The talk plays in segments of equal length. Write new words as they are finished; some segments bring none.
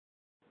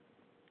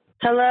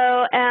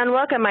Hello and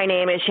welcome. My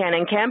name is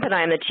Shannon Kemp and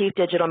I am the Chief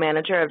Digital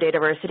Manager of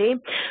DATAVERSITY.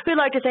 We'd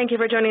like to thank you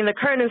for joining the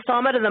current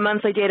installment of the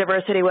monthly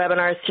DATAVERSITY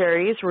webinar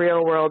series,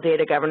 Real World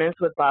Data Governance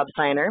with Bob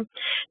Seiner.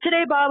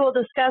 Today, Bob will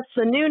discuss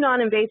the new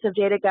non-invasive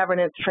data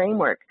governance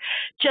framework.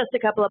 Just a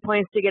couple of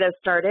points to get us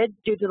started.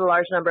 Due to the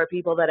large number of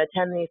people that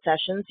attend these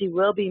sessions, you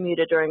will be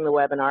muted during the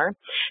webinar.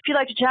 If you'd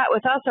like to chat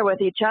with us or with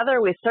each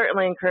other, we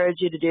certainly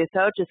encourage you to do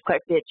so. Just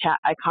click the chat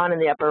icon in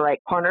the upper right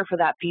corner for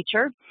that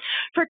feature.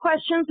 For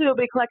questions, we will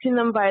be collecting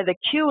them via the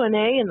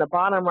Q&A in the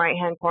bottom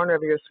right-hand corner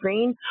of your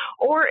screen,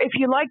 or if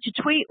you like to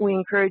tweet, we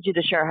encourage you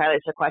to share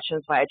highlights of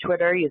questions via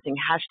Twitter using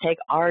hashtag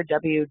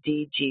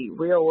RWDG,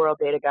 Real World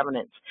Data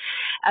Governance.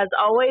 As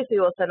always, we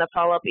will send a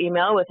follow-up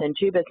email within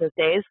 2 business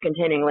days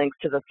containing links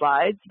to the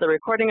slides, the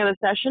recording of the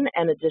session,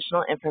 and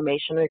additional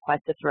information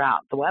requested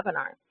throughout the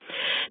webinar.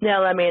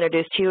 Now let me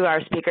introduce to you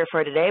our speaker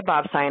for today,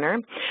 Bob Seiner.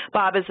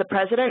 Bob is the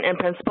President and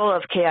Principal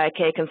of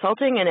KIK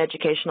Consulting and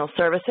Educational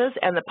Services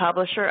and the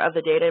publisher of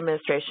the Data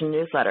Administration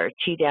newsletter,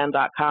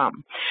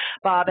 TDAM.com.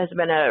 Bob has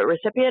been a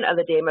recipient of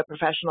the DAMA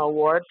Professional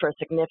Award for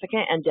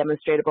significant and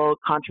demonstrable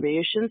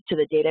contributions to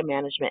the data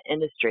management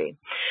industry.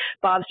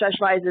 Bob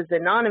specializes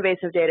in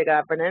non-invasive data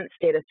governance,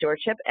 data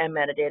stewardship, and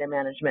metadata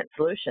management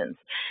solutions.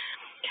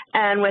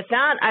 And with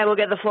that, I will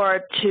give the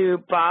floor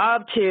to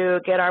Bob to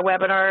get our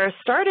webinar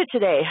started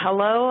today.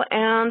 Hello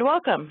and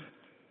welcome.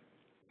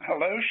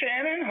 Hello,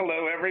 Shannon.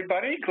 Hello,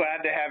 everybody.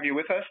 Glad to have you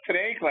with us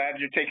today. Glad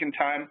you're taking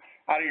time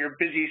out of your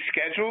busy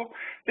schedule.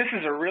 This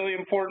is a really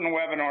important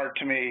webinar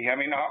to me. I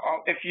mean,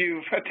 if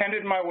you've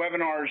attended my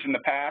webinars in the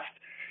past,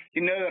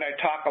 you know that I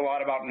talk a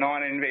lot about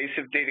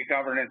non-invasive data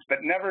governance, but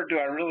never do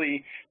I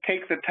really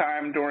take the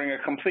time during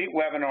a complete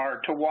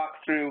webinar to walk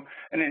through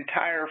an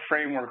entire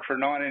framework for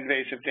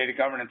non-invasive data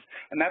governance,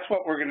 and that's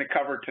what we're going to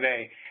cover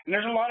today. And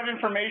there's a lot of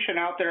information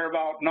out there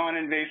about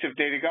non-invasive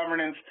data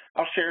governance.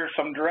 I'll share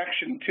some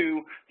direction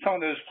to some of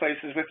those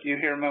places with you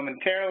here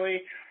momentarily.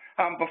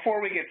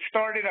 Before we get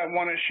started, I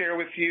want to share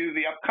with you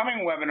the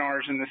upcoming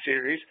webinars in the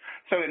series.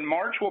 So in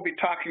March, we'll be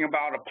talking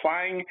about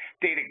applying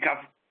data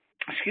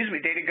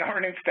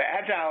governance to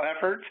agile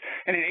efforts,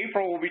 and in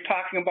April we'll be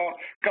talking about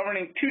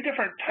governing 2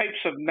 different types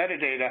of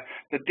metadata,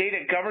 the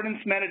data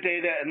governance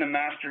metadata and the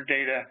master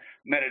data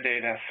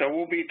metadata. So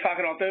we'll be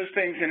talking about those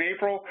things in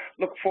April.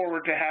 Look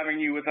forward to having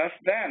you with us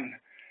then.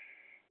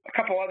 A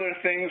couple other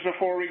things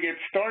before we get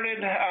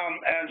started.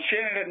 As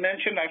Shannon had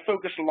mentioned, I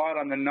focus a lot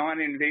on the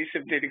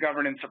non-invasive data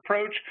governance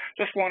approach.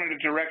 Just wanted to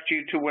direct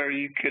you to where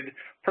you could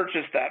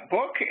purchase that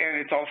book,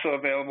 and it's also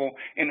available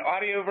in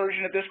audio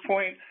version at this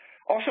point.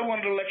 Also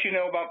wanted to let you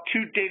know about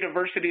 2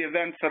 DATAVERSITY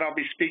events that I'll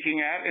be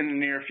speaking at in the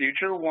near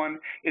future. One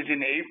is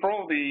in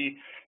April, the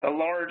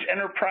large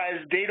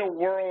Enterprise Data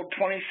World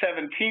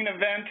 2017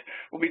 event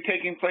will be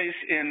taking place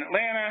in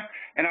Atlanta,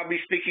 and I'll be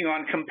speaking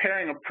on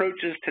comparing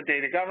approaches to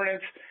data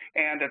governance.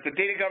 And at the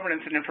Data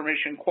Governance and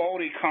Information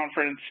Quality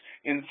Conference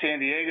in San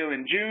Diego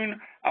in June,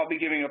 I'll be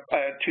giving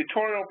a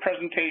tutorial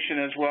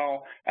presentation as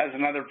well as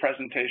another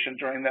presentation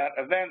during that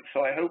event,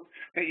 so I hope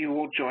that you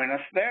will join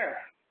us there.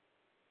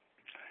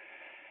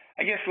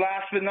 I guess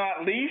last but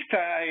not least,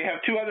 I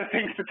have 2 other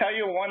things to tell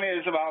you. One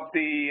is about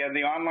the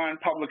online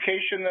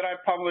publication that I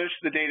published,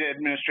 the Data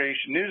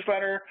Administration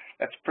newsletter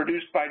that's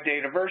produced by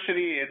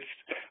DATAVERSITY. It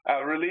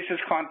releases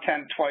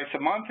content twice a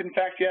month. In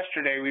fact,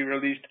 yesterday we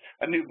released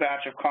a new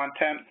batch of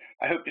content.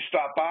 I hope you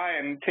stop by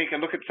and take a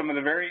look at some of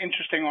the very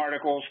interesting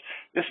articles.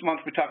 This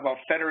month we talk about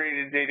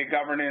federated data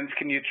governance,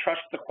 can you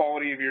trust the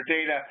quality of your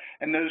data,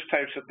 and those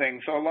types of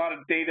things. So a lot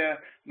of data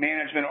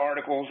management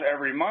articles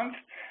every month.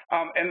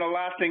 And the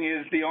last thing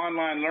is the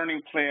online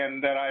learning plan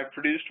that I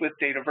produced with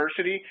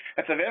DATAVERSITY.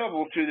 It's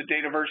available through the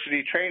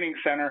DATAVERSITY Training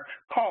Center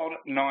called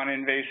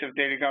Non-Invasive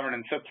Data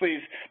Governance. So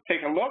please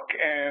take a look,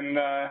 and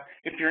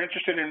if you're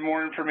interested in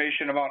more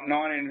information about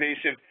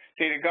non-invasive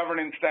data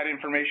governance, that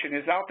information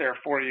is out there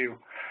for you.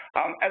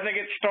 As I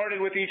get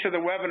started with each of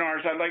the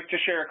webinars, I'd like to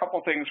share a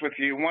couple things with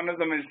you. One of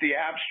them is the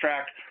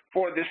abstract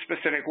for this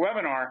specific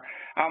webinar.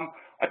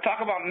 I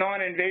talk about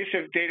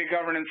non-invasive data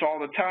governance all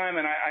the time,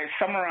 and I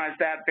summarize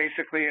that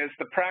basically as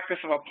the practice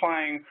of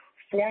applying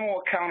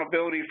formal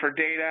accountability for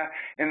data,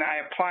 and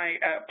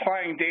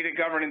applying data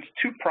governance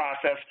to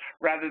process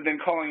rather than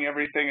calling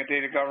everything a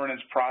data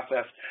governance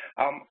process.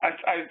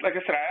 Like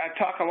I said, I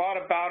talk a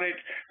lot about it.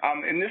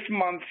 In this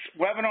month's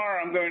webinar,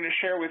 I'm going to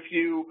share with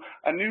you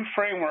a new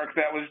framework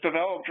that was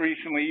developed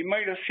recently. You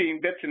might have seen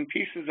bits and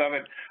pieces of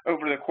it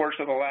over the course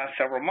of the last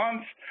several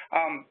months.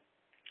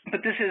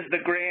 But this is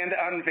the grand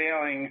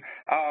unveiling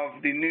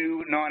of the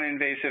new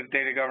non-invasive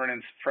data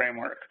governance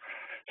framework.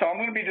 So I'm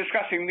going to be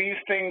discussing these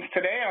things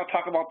today. I'll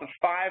talk about the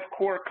 5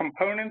 core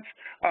components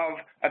of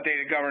a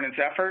data governance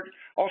effort.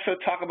 Also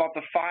talk about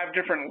the 5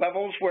 different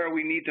levels where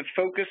we need to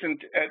focus and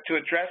to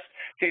address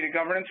data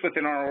governance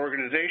within our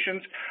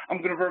organizations. I'm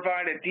going to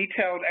provide a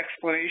detailed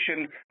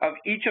explanation of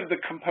each of the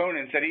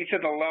components at each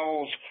of the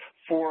levels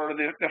for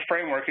the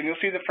framework, and you'll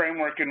see the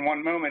framework in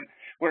one moment.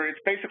 where it's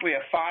basically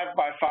a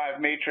 5x5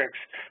 matrix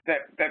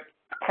that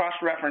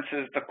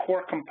cross-references the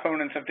core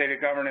components of data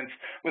governance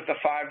with the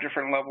 5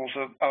 different levels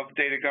of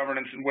data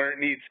governance and where it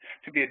needs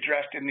to be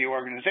addressed in the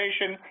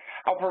organization.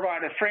 I'll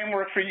provide a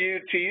framework for you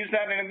to use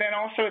that, and then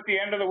also at the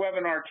end of the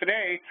webinar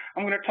today,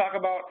 I'm going to talk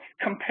about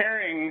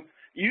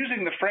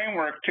using the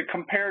framework to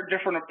compare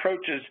different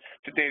approaches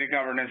to data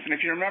governance. And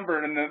if you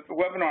remember in the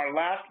webinar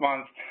last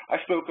month, I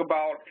spoke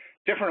about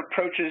different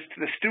approaches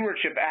to the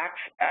stewardship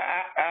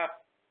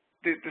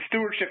the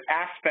stewardship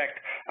aspect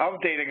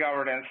of data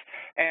governance,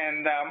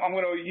 and I'm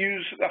going to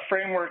use a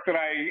framework that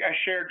I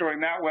shared during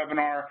that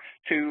webinar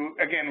to,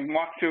 again,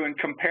 walk through and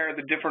compare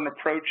the different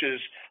approaches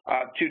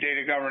to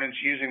data governance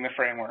using the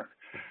framework.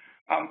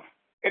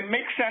 It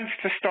makes sense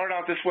to start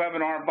out this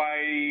webinar by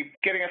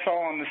getting us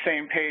all on the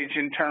same page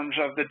in terms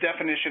of the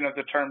definition of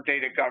the term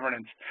data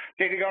governance.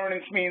 Data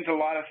governance means a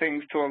lot of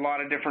things to a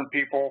lot of different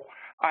people.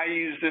 I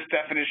use this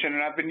definition,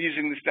 and I've been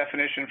using this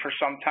definition for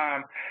some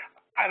time.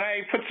 And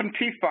I put some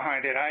teeth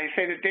behind it. I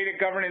say that data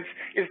governance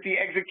is the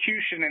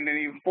execution and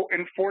the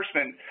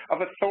enforcement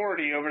of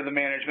authority over the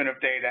management of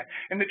data.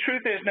 And the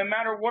truth is, no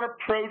matter what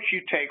approach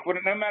you take,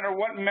 no matter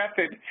what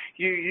method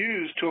you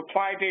use to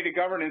apply data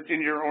governance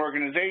in your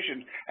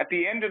organization, at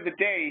the end of the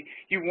day,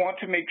 you want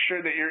to make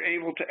sure that you're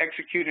able to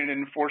execute and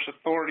enforce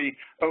authority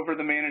over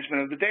the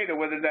management of the data,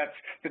 whether that's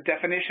the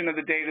definition of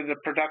the data, the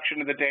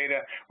production of the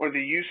data, or the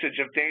usage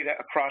of data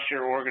across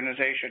your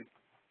organization.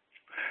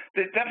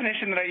 The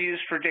definition that I use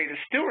for data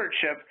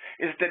stewardship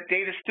is that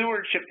data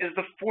stewardship is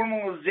the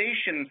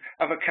formalization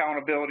of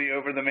accountability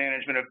over the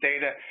management of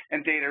data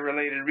and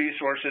data-related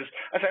resources.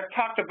 As I've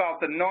talked about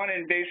the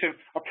non-invasive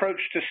approach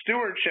to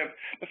stewardship,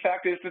 the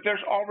fact is that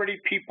there's already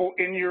people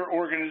in your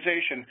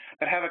organization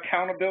that have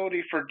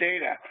accountability for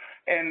data.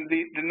 And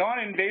the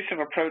non-invasive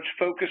approach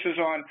focuses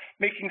on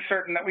making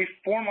certain that we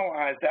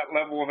formalize that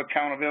level of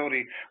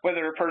accountability.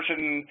 Whether a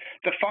person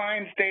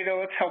defines data,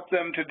 let's help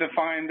them to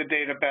define the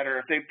data better.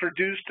 If they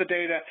produce the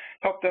data,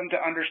 help them to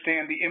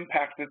understand the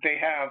impact that they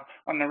have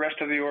on the rest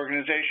of the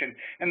organization.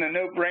 And the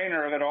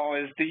no-brainer of it all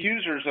is the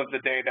users of the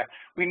data.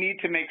 We need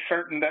to make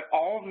certain that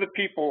all of the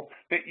people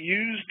that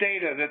use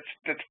data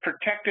that's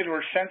protected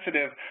or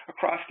sensitive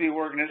across the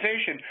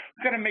organization,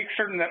 we've got to make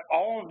certain that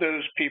all of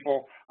those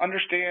people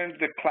understand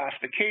the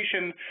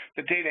classification,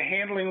 the data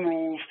handling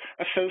rules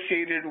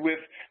associated with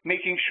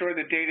making sure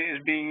the data is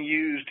being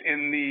used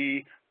in the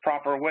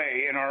proper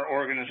way in our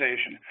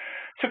organization.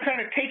 So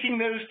kind of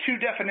taking those two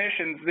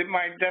definitions,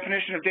 my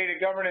definition of data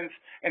governance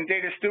and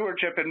data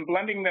stewardship, and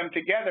blending them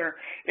together,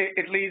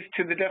 it leads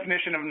to the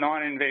definition of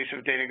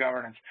non-invasive data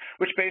governance,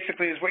 which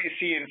basically is what you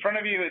see in front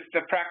of you. It's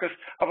the practice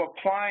of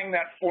applying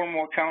that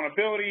formal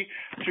accountability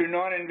through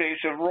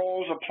non-invasive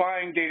roles,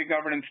 applying data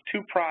governance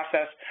to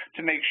process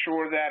to make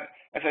sure that,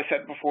 as I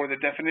said before,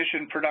 the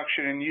definition,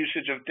 production, and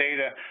usage of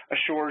data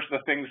assures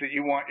the things that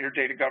you want your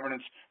data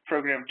governance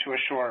program to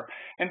assure.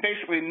 And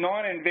basically,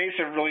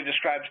 non-invasive really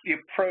describes the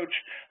approach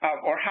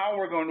or how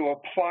we're going to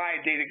apply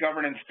data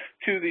governance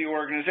to the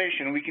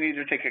organization. We can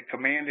either take a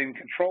command and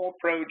control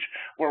approach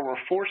where we're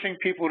forcing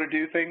people to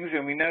do things,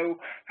 and we know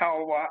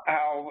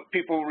how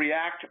people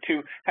react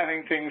to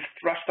having things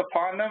thrust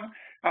upon them.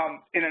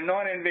 In a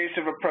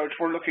non-invasive approach,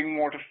 we're looking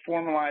more to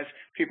formalize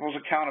people's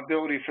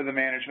accountability for the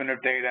management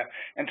of data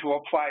and to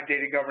apply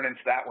data governance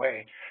that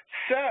way.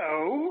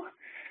 So,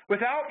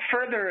 without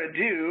further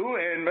ado,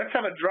 and let's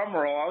have a drum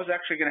roll. I was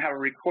actually going to have a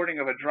recording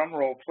of a drum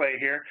roll play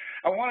here.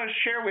 I want to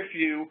share with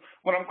you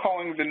what I'm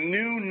calling the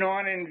new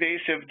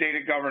non-invasive data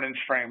governance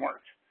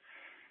framework.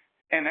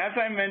 And as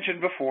I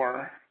mentioned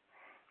before,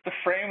 the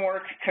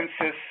framework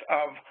consists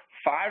of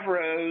 5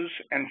 rows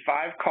and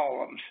 5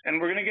 columns. And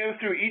we're going to go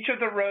through each of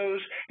the rows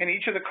and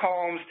each of the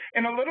columns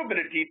in a little bit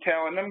of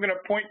detail, and I'm going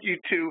to point you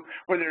to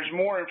where there's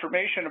more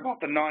information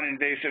about the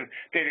non-invasive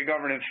data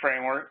governance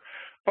framework.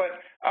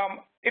 But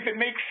if it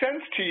makes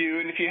sense to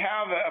you, and if you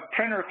have a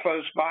printer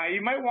close by,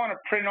 you might want to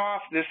print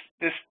off this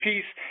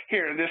piece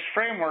here, this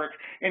framework,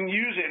 and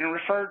use it and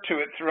refer to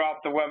it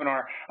throughout the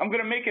webinar. I'm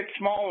going to make it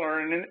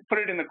smaller and put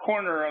it in the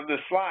corner of the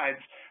slides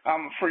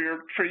for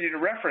you to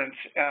reference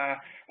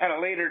at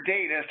a later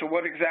date as to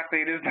what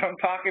exactly it is that I'm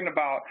talking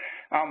about.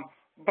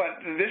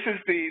 But this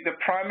is the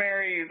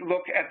primary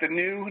look at the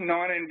new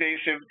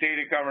non-invasive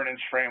data governance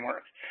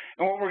framework.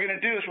 And what we're going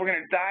to do is we're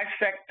going to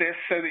dissect this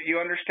so that you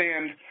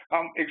understand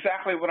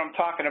exactly what I'm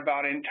talking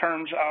about in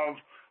terms of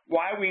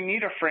why we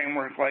need a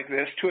framework like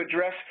this to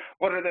address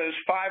what are those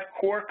 5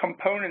 core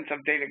components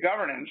of data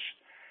governance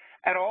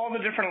at all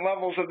the different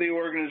levels of the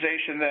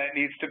organization that it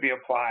needs to be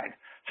applied.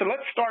 So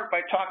let's start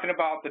by talking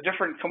about the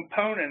different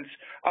components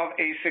of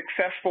a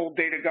successful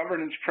data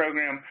governance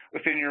program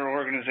within your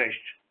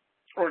organization.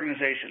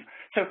 organization.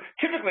 So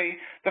typically,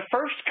 the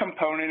first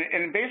component,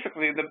 and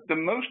basically the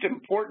most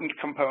important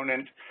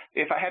component,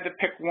 if I had to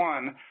pick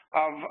one,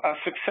 of a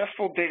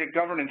successful data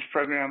governance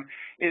program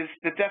is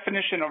the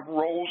definition of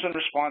roles and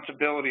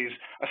responsibilities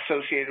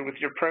associated with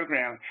your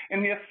program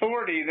and the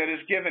authority that is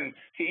given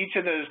to each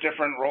of those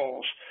different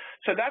roles.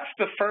 So that's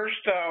the first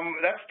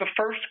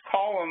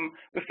column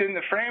within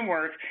the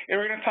framework, and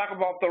we're going to talk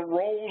about the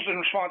roles and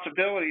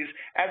responsibilities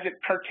as it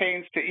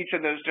pertains to each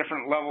of those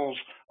different levels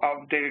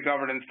of data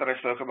governance that I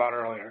spoke about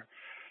earlier.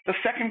 The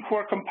second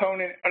core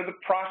component are the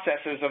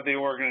processes of the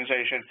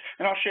organization,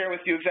 and I'll share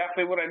with you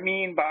exactly what I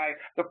mean by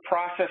the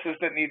processes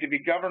that need to be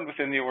governed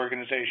within the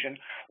organization.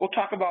 We'll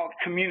talk about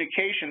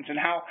communications and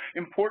how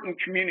important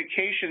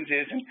communications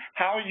is and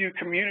how you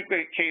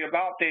communicate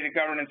about data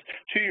governance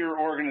to your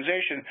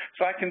organization.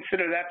 So I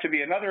consider that to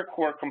be another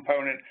core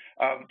component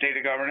of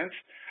data governance.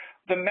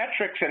 The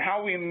metrics and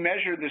how we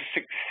measure the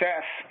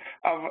success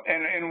of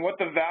and what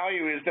the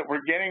value is that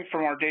we're getting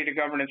from our data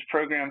governance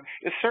program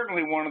is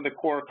certainly one of the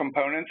core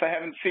components. I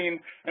haven't seen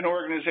an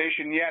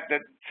organization yet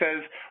that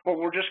says, well,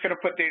 we're just going to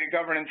put data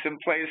governance in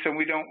place and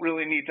we don't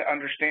really need to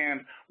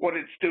understand what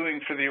it's doing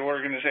for the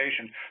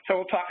organization.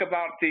 So we'll talk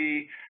about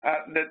the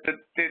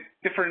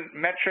different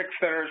metrics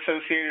that are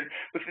associated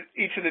with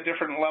each of the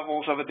different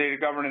levels of a data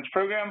governance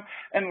program.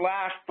 And the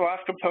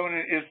last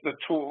component is the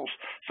tools.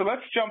 So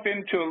let's jump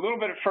into a little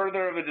bit further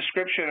of a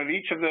description of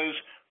each of those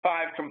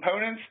 5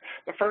 components.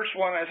 The first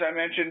one, as I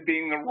mentioned,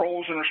 being the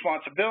roles and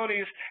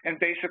responsibilities and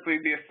basically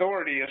the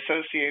authority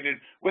associated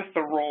with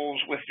the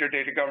roles with your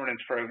data governance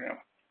program.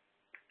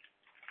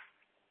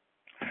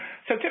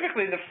 So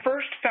typically, the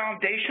first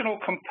foundational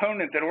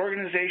component that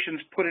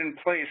organizations put in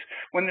place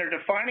when they're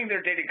defining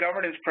their data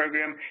governance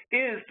program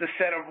is the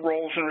set of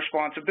roles and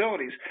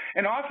responsibilities.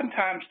 And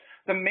oftentimes,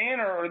 the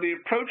manner or the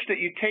approach that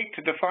you take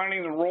to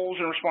defining the roles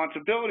and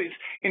responsibilities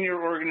in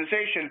your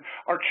organization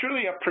are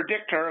truly a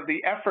predictor of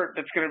the effort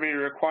that's going to be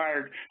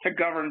required to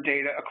govern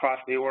data across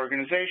the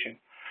organization.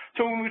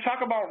 So when we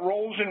talk about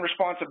roles and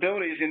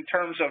responsibilities in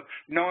terms of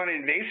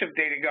non-invasive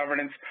data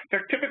governance,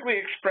 they're typically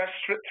expressed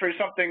through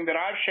something that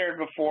I've shared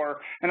before,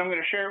 and I'm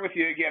going to share it with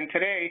you again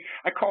today.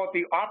 I call it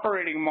the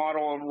operating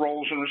model of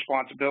roles and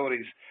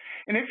responsibilities.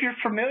 And if you're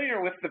familiar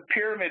with the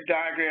pyramid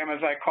diagram, as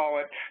I call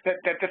it,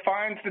 that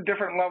defines the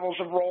different levels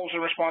of roles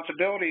and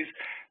responsibilities,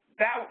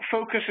 that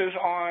focuses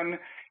on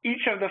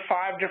each of the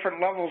 5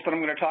 different levels that I'm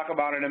going to talk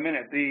about in a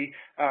minute, the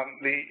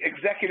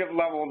executive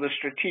level, the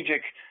strategic,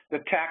 the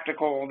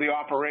tactical, the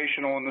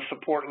operational, and the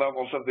support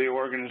levels of the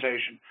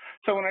organization.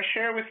 So when I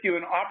share with you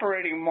an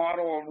operating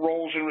model of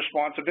roles and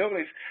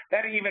responsibilities,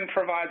 that even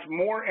provides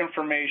more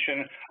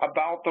information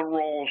about the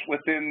roles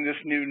within this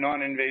new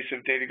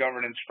non-invasive data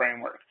governance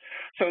framework.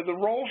 So the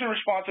roles and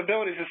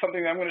responsibilities is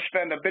something that I'm going to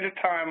spend a bit of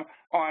time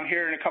on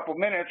here in a couple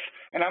minutes,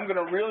 and I'm going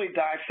to really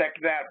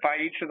dissect that by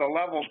each of the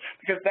levels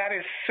because that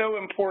is so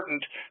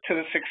important to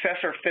the success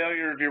or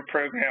failure of your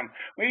program.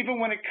 Even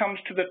when it comes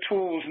to the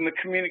tools and the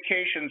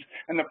communications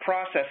and the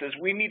processes,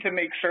 we need to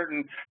make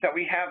certain that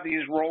we have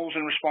these roles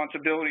and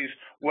responsibilities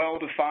well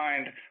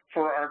defined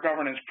for our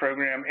governance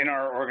program in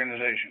our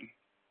organization.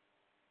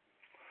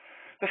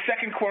 The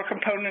second core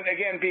component,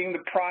 again, being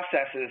the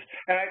processes.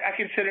 And I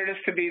consider this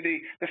to be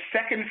the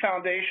second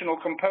foundational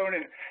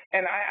component.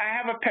 And I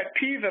have a pet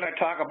peeve that I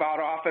talk about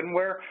often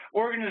where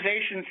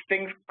organizations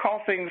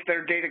call things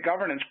their data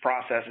governance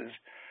processes.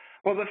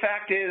 Well, the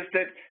fact is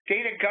that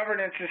data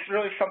governance is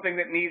really something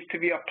that needs to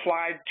be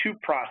applied to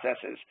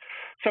processes.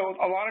 So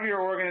a lot of your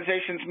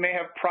organizations may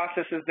have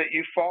processes that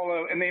you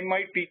follow, and they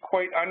might be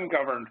quite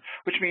ungoverned,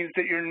 which means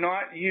that you're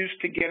not used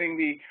to getting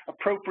the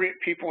appropriate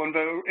people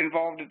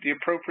involved at the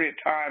appropriate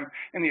time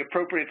and the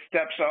appropriate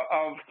steps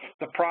of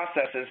the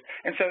processes.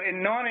 And so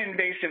in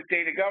non-invasive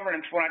data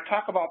governance, when I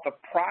talk about the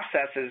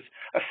processes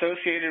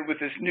associated with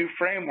this new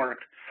framework,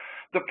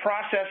 the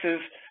processes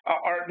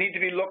need to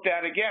be looked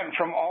at, again,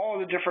 from all of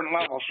the different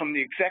levels, from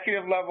the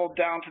executive level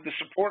down to the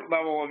support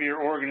level of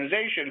your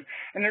organization.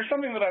 And there's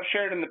something that I've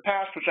shared in the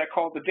past, which I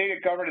call the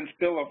Data Governance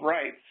Bill of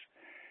Rights.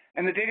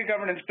 And the Data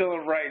Governance Bill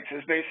of Rights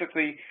is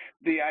basically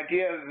the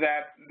idea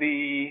that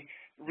the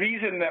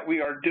reason that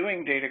we are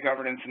doing data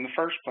governance in the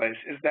first place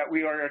is that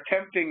we are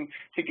attempting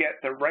to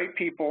get the right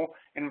people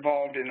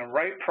involved in the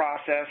right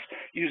process,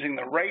 using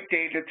the right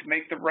data to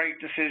make the right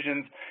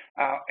decisions.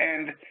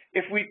 And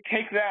if we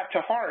take that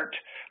to heart,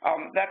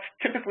 that's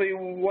typically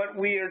what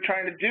we are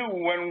trying to do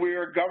when we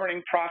are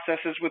governing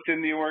processes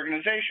within the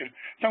organization.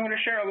 So I'm going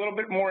to share a little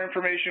bit more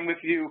information with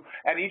you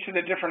at each of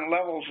the different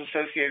levels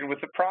associated with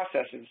the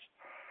processes.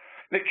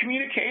 The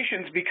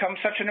communications become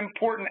such an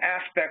important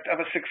aspect of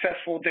a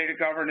successful data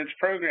governance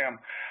program.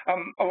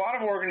 A lot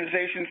of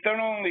organizations don't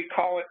only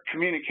call it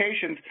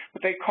communications,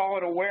 but they call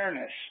it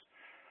awareness.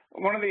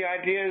 one of the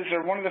ideas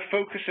or one of the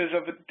focuses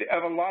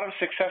of a lot of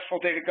successful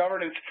data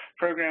governance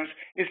programs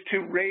is to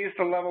raise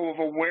the level of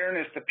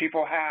awareness that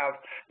people have,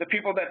 the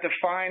people that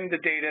define the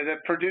data,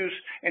 that produce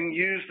and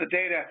use the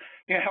data,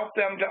 help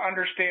them to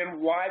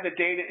understand why the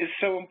data is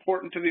so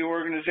important to the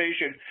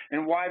organization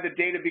and why the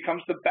data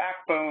becomes the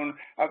backbone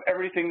of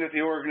everything that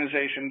the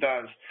organization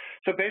does.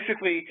 So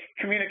basically,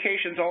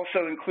 communications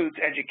also includes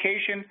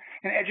education,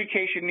 and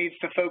education needs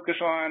to focus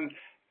on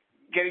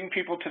getting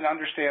people to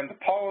understand the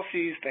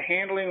policies, the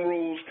handling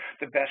rules,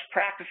 the best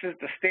practices,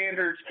 the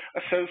standards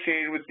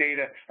associated with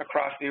data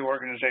across the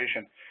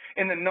organization.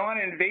 In the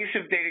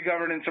non-invasive data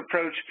governance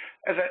approach,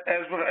 as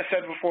what I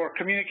said before,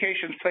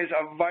 communications plays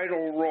a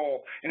vital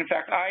role. And in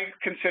fact, I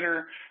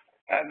consider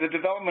the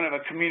development of a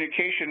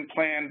communication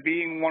plan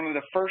being one of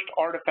the first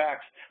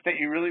artifacts that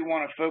you really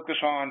want to focus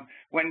on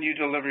when you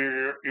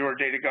deliver your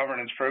data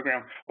governance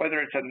program, whether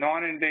it's a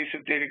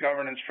non-invasive data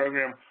governance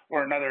program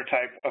or another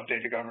type of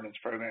data governance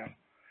program.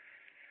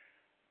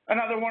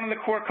 Another one of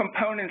the core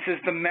components is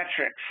the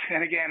metrics.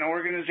 And again,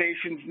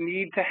 organizations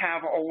need to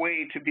have a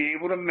way to be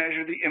able to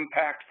measure the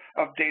impact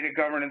of data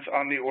governance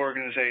on the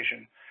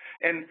organization.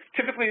 And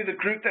typically the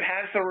group that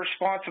has the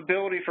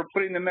responsibility for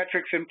putting the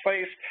metrics in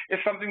place is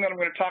something that I'm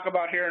going to talk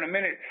about here in a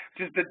minute,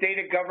 which is the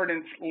data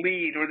governance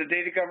lead or the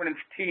data governance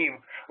team,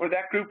 or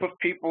that group of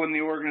people in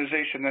the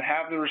organization that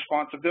have the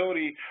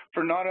responsibility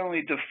for not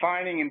only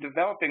defining and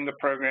developing the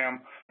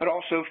program, but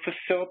also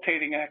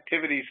facilitating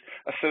activities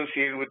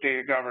associated with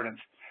data governance.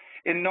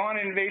 In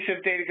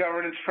non-invasive data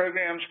governance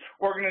programs,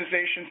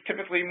 organizations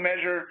typically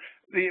measure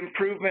the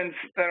improvements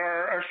that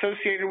are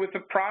associated with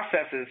the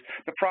processes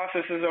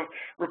of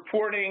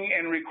reporting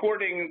and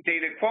recording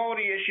data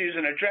quality issues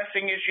and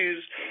addressing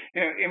issues,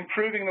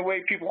 improving the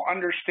way people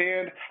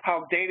understand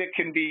how data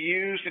can be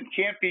used and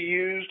can't be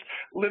used,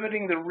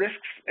 limiting the risks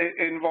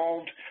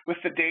involved with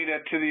the data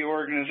to the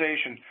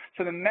organization.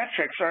 So the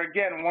metrics are,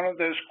 again, one of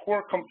those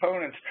core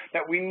components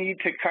that we need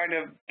to kind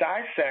of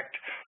dissect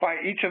by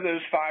each of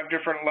those 5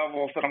 different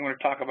levels that I'm going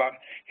to talk about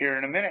here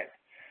in a minute.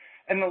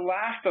 And the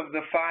last of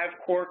the 5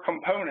 core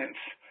components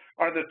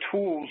are the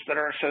tools that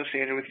are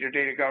associated with your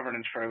data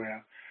governance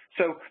program.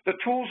 So the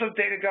tools of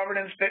data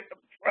governance,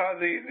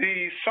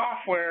 the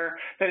software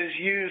that is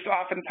used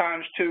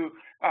oftentimes to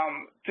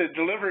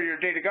deliver your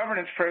data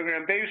governance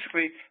program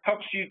basically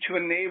helps you to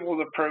enable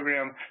the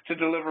program to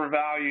deliver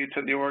value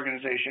to the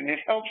organization. It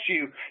helps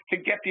you to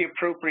get the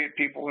appropriate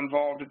people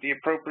involved at the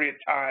appropriate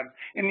time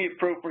in the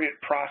appropriate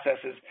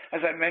processes.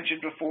 As I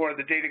mentioned before,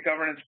 the Data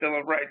Governance Bill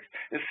of Rights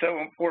is so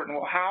important.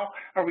 Well, how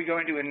are we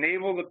going to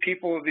enable the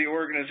people of the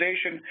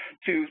organization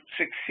to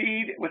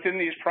succeed within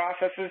these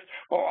processes?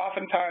 Well,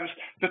 oftentimes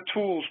the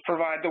tools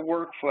provide the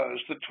workflows.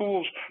 The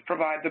tools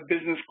provide the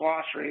business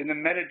glossary and the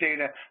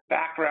metadata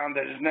background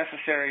that is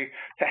necessary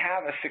to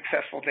have a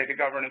successful data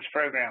governance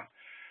program.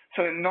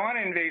 So in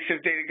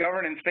non-invasive data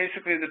governance,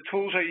 basically the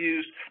tools are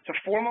used to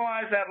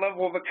formalize that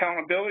level of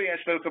accountability I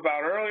spoke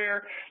about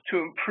earlier, to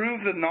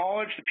improve the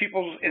knowledge, the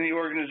people in the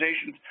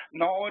organization's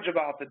knowledge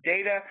about the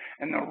data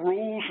and the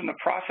rules and the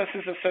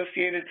processes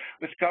associated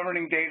with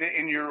governing data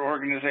in your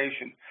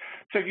organization.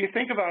 So if you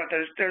think about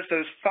it, there's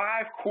those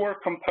 5 core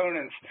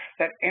components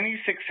that any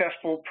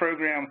successful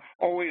program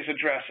always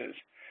addresses.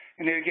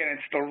 And again,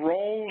 it's the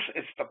roles,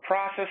 it's the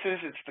processes,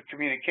 it's the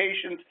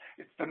communications,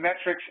 it's the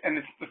metrics, and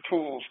it's the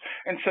tools.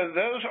 And so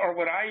those are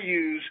what I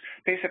use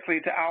basically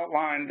to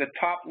outline the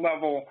top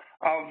level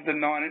of the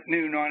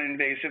new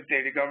non-invasive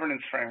data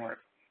governance framework.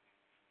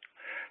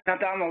 Now,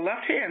 down the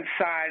left-hand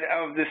side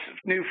of this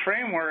new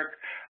framework,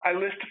 I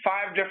list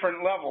 5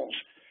 different levels.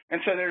 And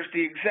so there's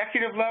the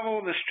executive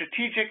level, the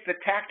strategic, the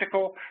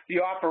tactical,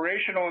 the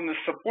operational, and the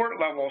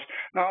support levels.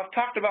 Now, I've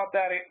talked about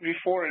that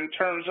before in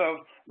terms of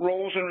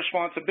roles and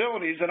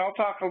responsibilities, and I'll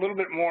talk a little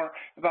bit more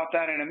about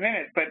that in a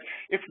minute. But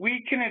if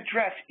we can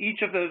address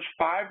each of those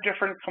 5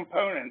 different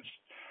components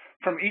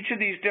from each of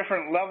these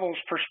different levels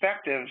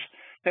perspectives,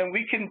 then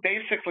we can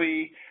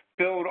basically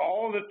build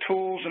all of the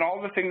tools and all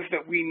the things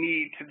that we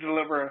need to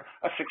deliver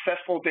a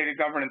successful data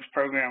governance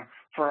program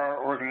for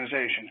our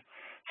organization.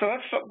 So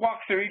let's walk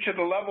through each of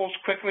the levels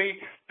quickly.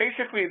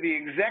 Basically, the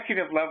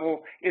executive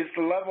level is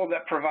the level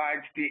that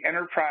provides the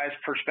enterprise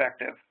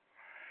perspective.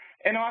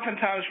 And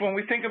oftentimes, when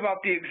we think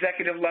about the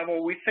executive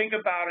level, we think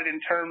about it in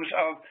terms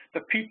of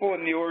the people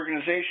in the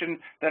organization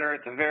that are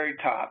at the very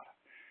top.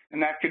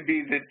 And that could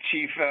be the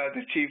chief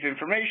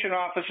information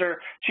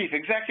officer, chief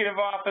executive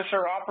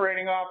officer,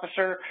 operating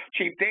officer,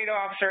 chief data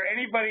officer.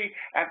 Anybody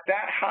at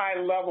that high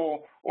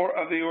level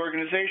of the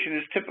organization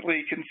is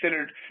typically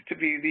considered to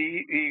be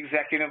the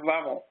executive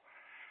level.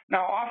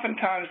 Now,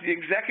 oftentimes the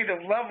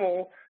executive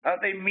level,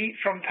 they meet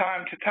from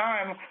time to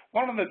time.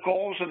 One of the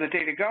goals of the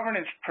data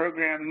governance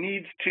program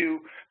needs to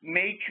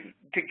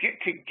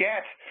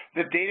get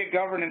the data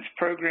governance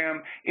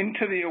program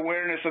into the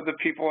awareness of the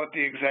people at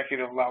the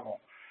executive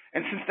level.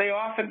 And since they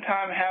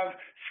oftentimes have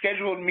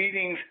scheduled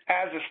meetings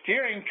as a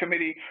steering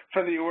committee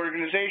for the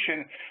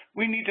organization,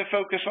 we need to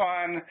focus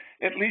on,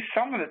 at least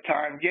some of the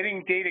time,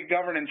 getting data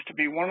governance to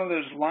be one of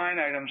those line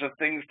items of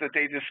things that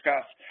they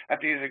discuss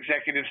at these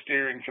executive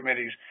steering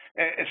committees,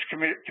 as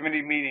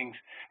committee meetings,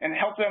 and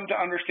help them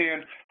to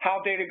understand how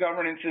data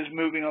governance is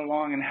moving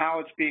along and how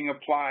it's being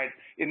applied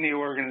in the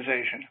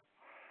organization.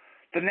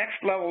 The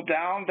next level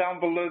down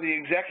below the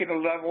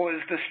executive level is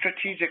the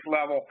strategic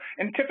level.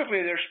 And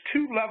typically there's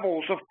two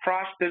levels of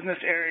cross-business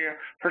area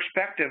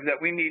perspective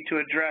that we need to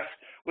address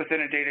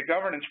within a data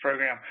governance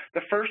program.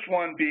 The first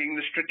one being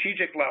the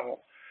strategic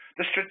level.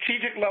 The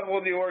strategic level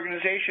of the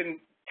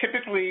organization,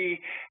 typically,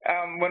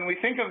 when we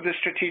think of the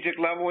strategic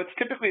level, it's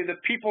typically the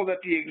people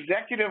that the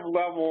executive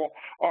level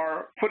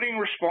are putting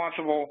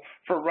responsible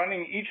for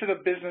running each of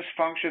the business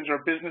functions or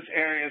business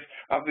areas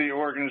of the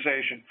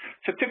organization.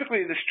 So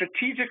typically, the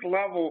strategic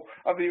level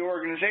of the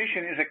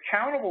organization is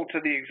accountable to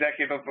the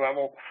executive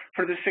level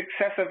for the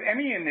success of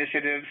any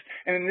initiatives,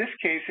 and in this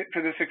case,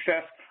 for the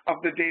success of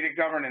the data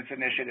governance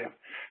initiative.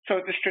 So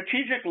at the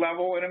strategic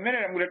level, in a minute,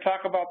 I'm going to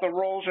talk about the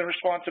roles and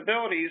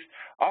responsibilities.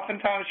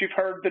 Oftentimes, you've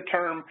heard the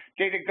term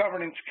Data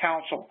Governance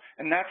Council,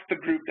 and that's the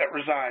group that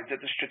resides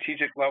at the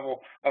strategic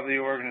level of the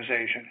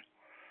organization.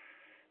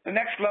 The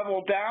next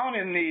level down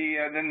in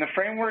the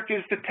framework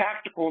is the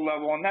tactical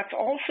level, and that's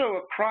also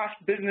a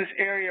cross-business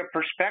area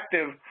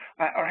perspective,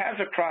 or has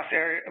a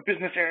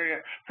business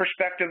area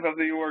perspective of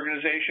the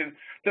organization.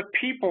 The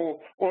people,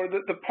 or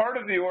the part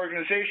of the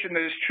organization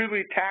that is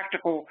truly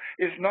tactical,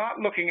 is not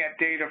looking at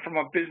data from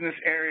a business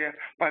area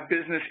by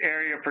business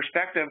area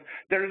perspective.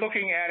 They're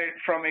looking at it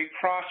from a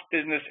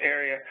cross-business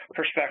area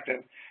perspective.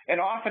 And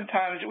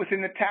oftentimes,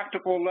 within the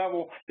tactical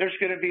level, there's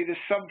going to be the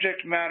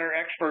subject matter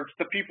experts,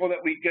 the people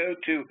that we go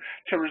to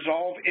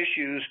resolve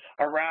issues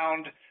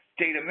around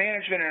data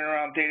management and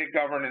around data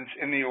governance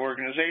in the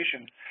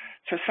organization.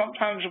 So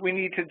sometimes we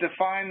need to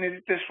define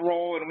this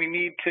role, and we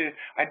need to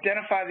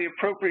identify the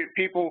appropriate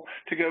people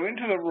to go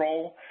into the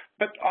role,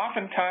 but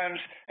oftentimes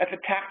at the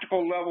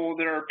tactical level,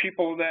 there are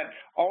people that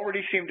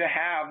already seem to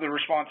have the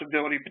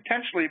responsibility,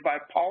 potentially by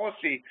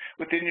policy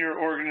within your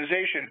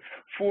organization,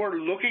 for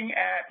looking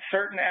at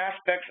certain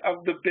aspects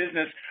of the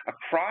business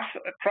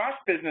across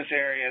business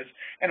areas,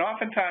 and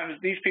oftentimes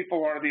these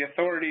people are the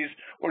authorities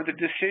or the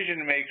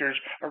decision makers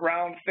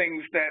around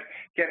things that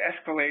get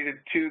escalated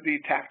to the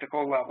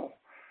tactical level.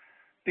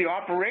 The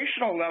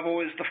operational level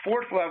is the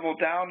fourth level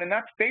down, and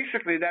that's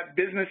basically that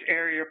business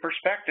area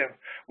perspective,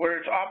 where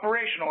it's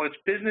operational, it's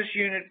business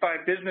unit by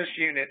business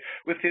unit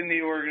within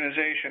the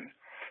organization.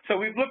 So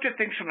we've looked at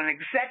things from an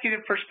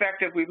executive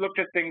perspective, we've looked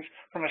at things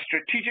from a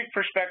strategic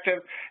perspective,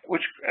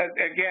 which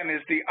again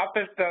is the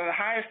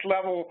highest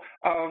level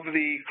of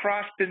the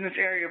cross-business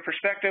area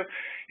perspective.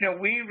 You know,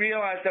 we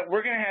realize that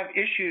we're going to have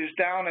issues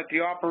down at the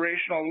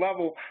operational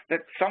level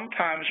that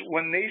sometimes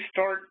when they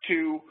start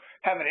to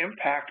have an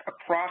impact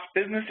across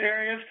business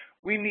areas,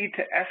 we need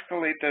to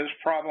escalate those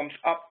problems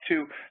up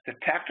to the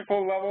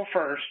tactical level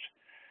first,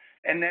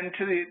 and then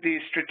to the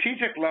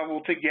strategic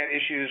level to get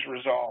issues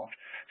resolved.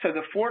 So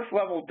the fourth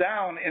level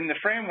down in the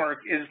framework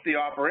is the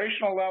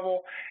operational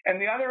level,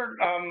 and the other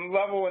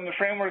level in the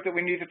framework that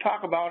we need to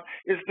talk about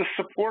is the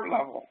support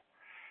level.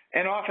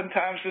 And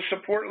oftentimes the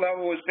support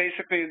level is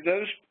basically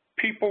those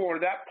people or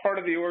that part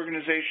of the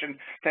organization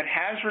that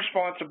has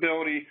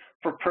responsibility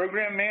for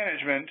program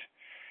management,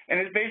 and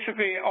it's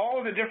basically all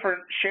of the different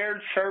shared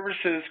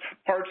services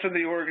parts of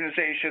the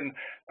organization,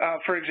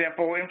 for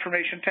example,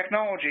 information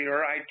technology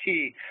or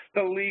IT,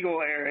 the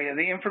legal area,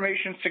 the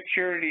information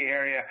security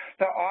area,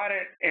 the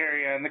audit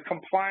area, and the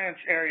compliance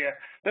area.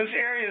 Those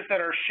areas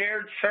that are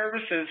shared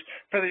services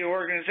for the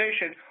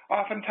organization,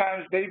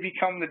 oftentimes they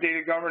become the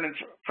data governance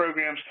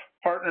program's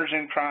partners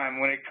in crime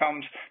when it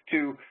comes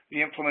to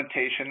the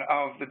implementation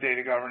of the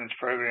data governance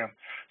program.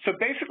 So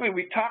basically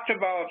we talked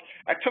about,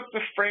 I took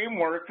the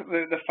framework,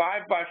 the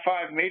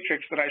 5x5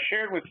 matrix that I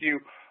shared with you,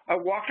 I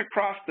walked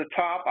across the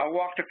top, I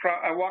walked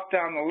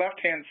down the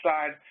left-hand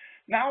side.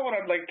 Now what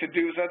I'd like to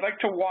do is I'd like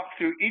to walk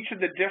through each of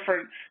the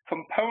different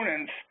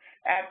components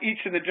at each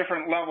of the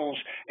different levels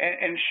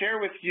and share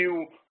with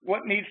you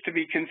what needs to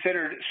be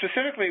considered,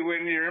 specifically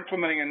when you're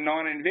implementing a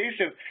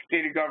non-invasive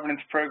data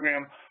governance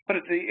program. But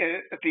at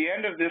the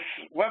end of this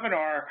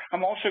webinar,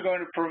 I'm also going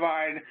to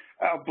provide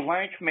a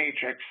blank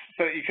matrix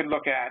so that you can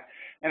look at,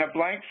 and a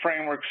blank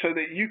framework so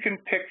that you can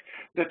pick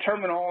the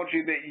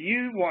terminology that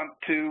you want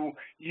to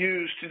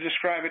use to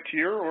describe it to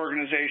your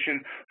organization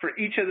for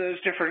each of those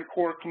different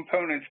core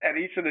components at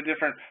each of the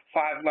different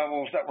 5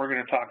 levels that we're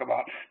going to talk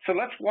about. So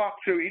let's walk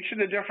through each of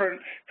the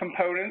different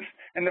components.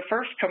 And the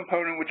first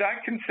component, which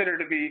I consider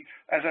to be,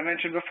 as I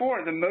mentioned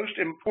before, the most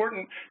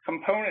important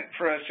component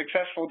for a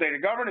successful data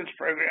governance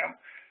program,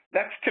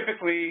 that's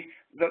typically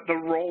the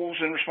roles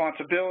and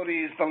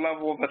responsibilities, the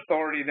level of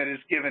authority that is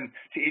given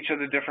to each of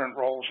the different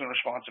roles and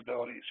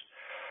responsibilities.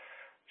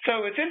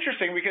 So it's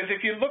interesting because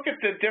if you look at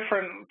the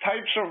different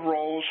types of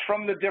roles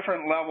from the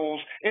different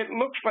levels, it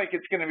looks like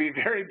it's going to be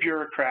very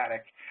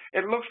bureaucratic.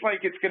 It looks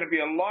like it's going to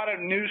be a lot of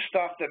new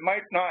stuff that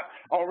might not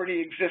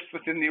already exist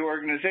within the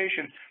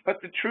organization.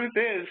 But the truth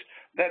is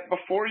that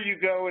before you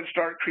go and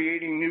start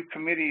creating new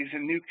committees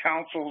and new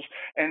councils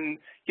and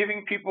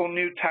giving people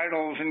new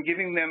titles and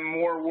giving them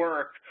more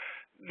work,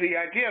 the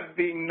idea of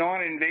being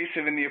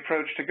non-invasive in the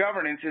approach to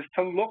governance is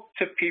to look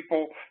to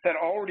people that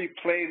already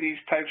play these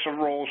types of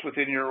roles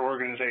within your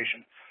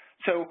organization.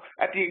 So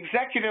at the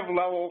executive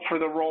level for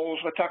the roles,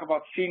 I talk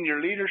about senior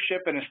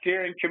leadership and a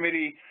steering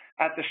committee.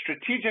 At the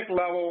strategic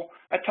level,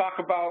 I talk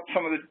about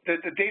some of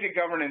the Data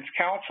Governance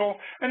Council,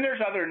 and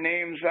there's other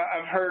names.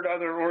 I've heard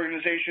other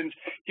organizations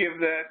give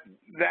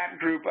that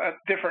group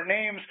different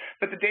names,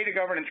 but the Data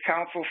Governance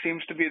Council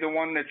seems to be the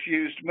one that's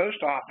used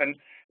most often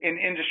in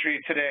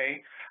industry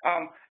today.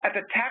 At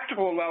the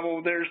tactical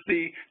level, there's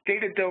the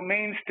data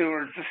domain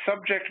stewards, the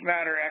subject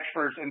matter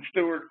experts, and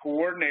steward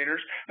coordinators.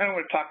 And I'm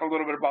going to talk a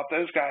little bit about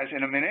those guys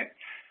in a minute.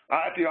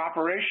 At the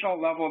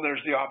operational level,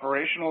 there's the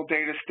operational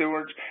data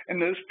stewards,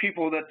 and those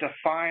people that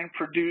define,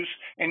 produce,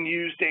 and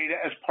use data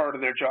as part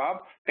of their job.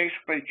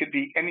 Basically, it could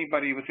be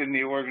anybody within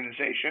the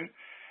organization.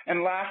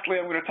 And lastly,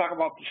 I'm going to talk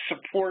about the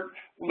support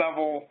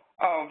level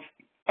of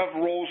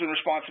roles and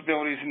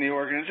responsibilities in the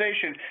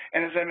organization.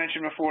 And as I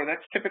mentioned before,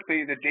 that's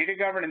typically the data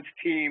governance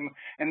team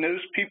and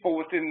those people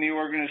within the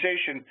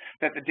organization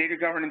that the data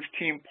governance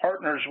team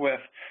partners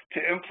with to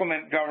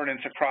implement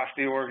governance across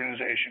the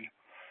organization.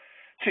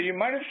 So you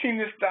might have seen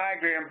this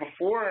diagram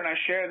before, and I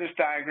share this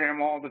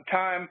diagram all the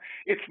time.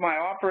 It's my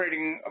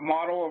operating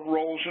model of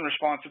roles and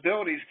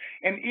responsibilities.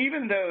 And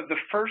even though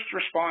the first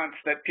response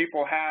that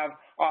people have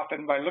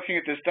often by looking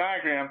at this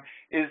diagram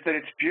is that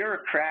it's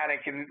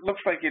bureaucratic and it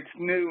looks like it's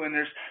new and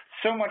there's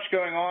so much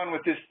going on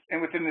with this and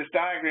within this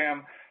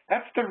diagram,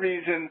 that's the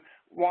reason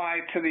why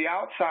to the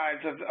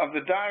outsides of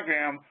the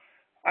diagram,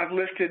 I've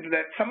listed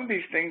that some of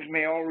these things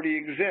may already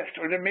exist,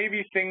 or there may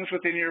be things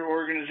within your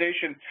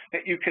organization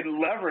that you could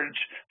leverage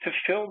to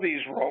fill these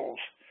roles.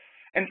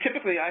 And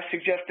typically, I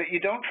suggest that you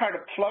don't try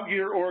to plug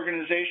your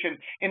organization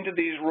into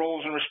these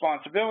roles and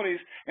responsibilities.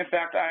 In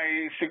fact,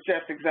 I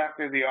suggest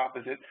exactly the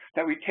opposite,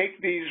 that we take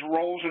these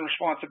roles and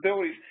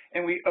responsibilities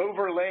and we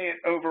overlay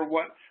it over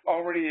what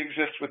already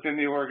exists within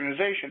the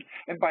organization.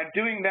 And by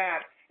doing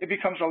that, it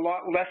becomes a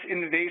lot less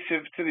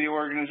invasive to the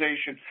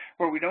organization,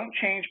 where we don't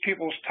change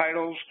people's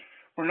titles.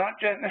 We're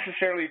not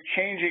necessarily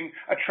changing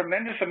a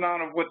tremendous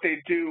amount of what they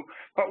do,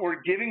 but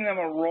we're giving them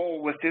a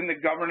role within the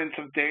governance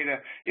of data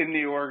in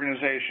the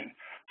organization.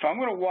 So I'm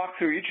going to walk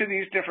through each of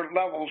these different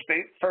levels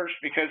first,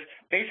 because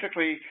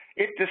basically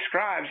it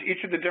describes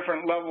each of the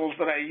different levels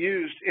that I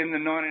used in the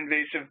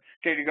non-invasive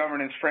data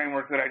governance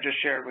framework that I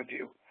just shared with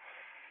you.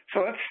 So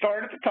let's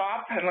start at the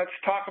top, and let's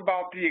talk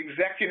about the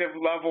executive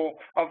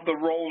level of the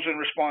roles and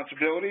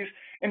responsibilities.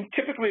 And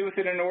typically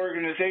within an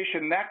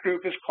organization, that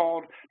group is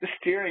called the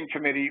steering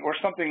committee or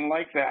something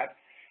like that.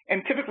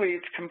 And typically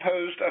it's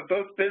composed of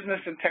both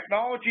business and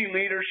technology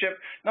leadership,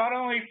 not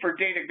only for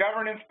data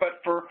governance,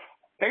 but for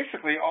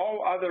basically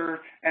all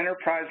other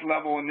enterprise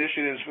level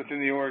initiatives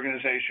within the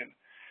organization.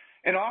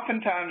 And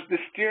oftentimes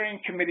the steering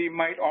committee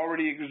might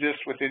already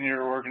exist within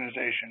your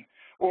organization,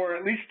 or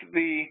at least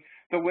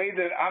the way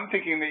that I'm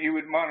thinking that you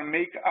would want to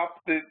make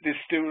up the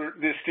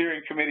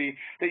steering committee,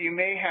 that you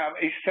may have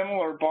a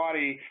similar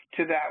body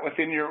to that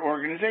within your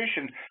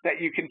organization that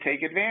you can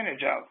take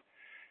advantage of.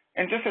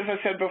 And just as I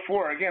said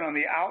before, again, on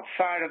the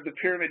outside of the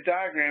pyramid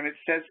diagram, it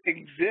says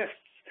exists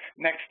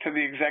next to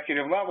the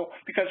executive level,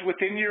 because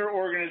within your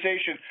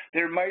organization,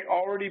 there might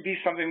already be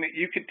something that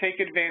you could take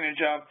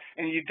advantage of,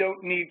 and you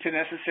don't need to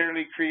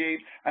necessarily create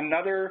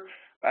another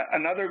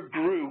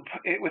group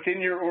within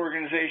your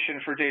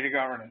organization for data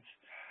governance.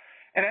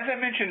 And as I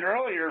mentioned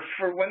earlier,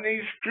 for when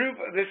these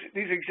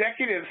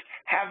executives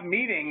have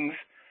meetings,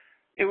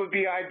 it would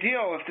be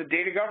ideal if the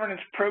data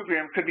governance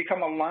program could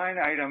become a line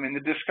item in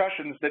the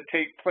discussions that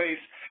take place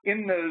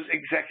in those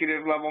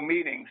executive level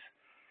meetings.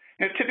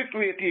 Now,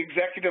 typically at the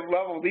executive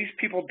level, these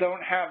people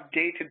don't have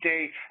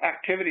day-to-day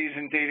activities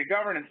in data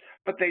governance,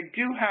 but they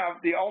do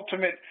have the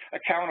ultimate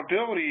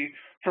accountability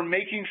for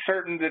making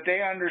certain that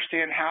they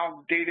understand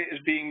how data is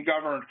being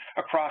governed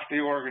across the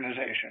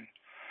organization.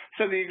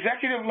 So the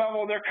executive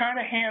level, they're kind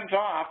of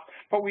hands-off,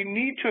 but we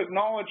need to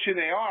acknowledge who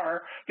they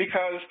are,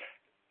 because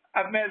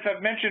as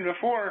I've mentioned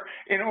before,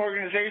 in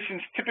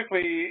organizations,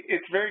 typically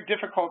it's very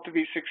difficult to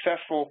be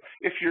successful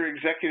if your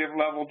executive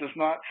level does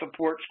not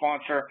support,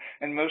 sponsor,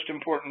 and most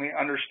importantly,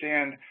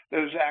 understand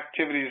those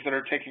activities that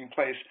are taking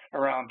place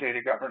around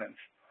data governance.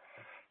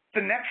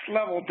 The next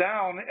level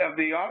down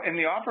in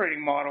the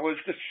operating model is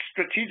the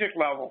strategic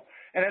level.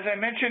 And as I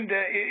mentioned,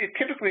 it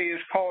typically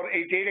is called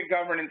a data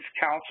governance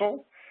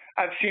council.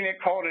 I've seen it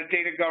called a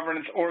data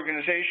governance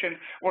organization,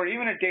 or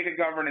even a data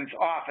governance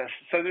office.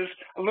 So there's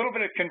a little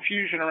bit of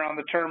confusion around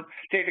the term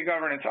data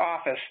governance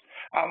office.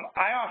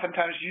 I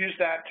oftentimes use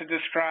that to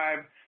describe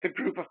the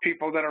group of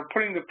people that are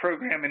putting the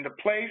program into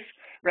place,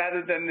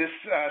 rather than this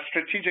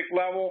strategic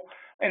level.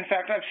 In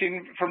fact, I've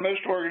seen for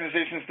most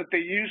organizations that they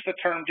use the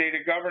term data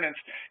governance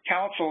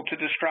council to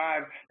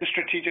describe the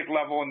strategic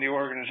level in the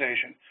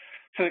organization.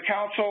 So the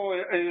council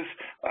is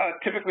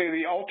typically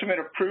the ultimate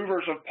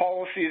approvers of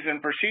policies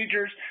and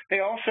procedures. They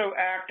also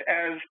act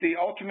as the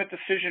ultimate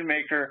decision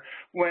maker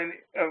when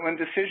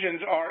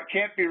decisions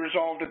can't be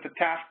resolved at the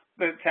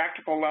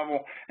tactical level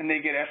and they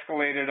get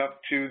escalated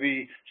up to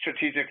the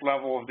strategic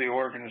level of the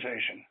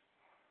organization.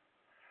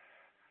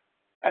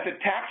 At the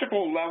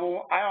tactical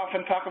level, I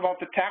often talk about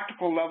the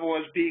tactical level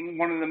as being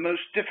one of the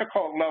most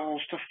difficult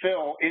levels to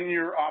fill in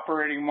your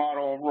operating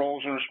model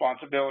roles and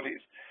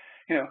responsibilities.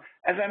 You know,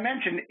 as I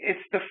mentioned,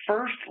 it's the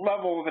first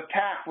level of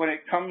attack when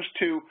it comes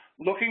to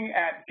looking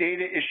at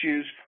data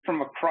issues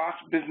from a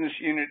cross-business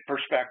unit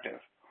perspective.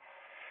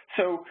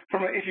 So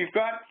if you've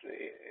got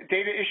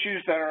data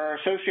issues that are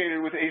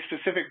associated with a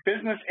specific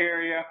business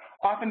area,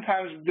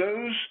 oftentimes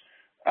those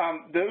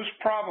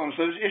problems,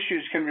 those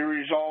issues can be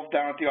resolved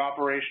down at the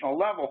operational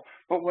level.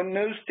 But when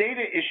those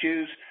data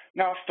issues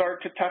now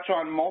start to touch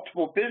on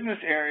multiple business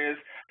areas,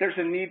 there's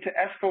a need to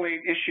escalate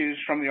issues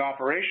from the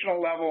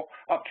operational level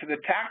up to the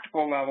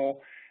tactical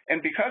level.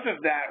 And because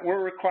of that,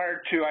 we're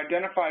required to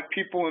identify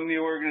people in the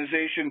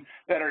organization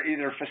that are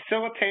either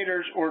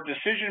facilitators or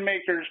decision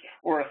makers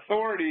or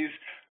authorities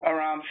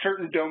around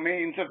certain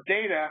domains of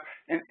data.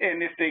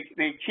 And if they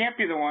can't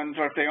be the ones,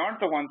 or if they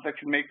aren't the ones that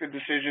can make the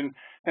decision,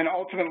 then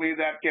ultimately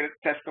that gets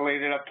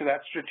escalated up to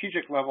that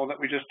strategic level that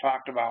we just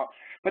talked about.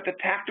 But the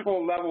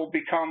tactical level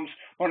becomes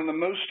one of the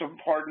most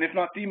important, if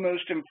not the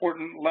most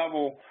important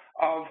level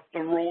of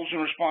the roles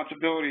and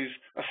responsibilities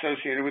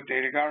associated with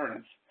data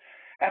governance.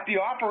 At the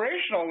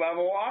operational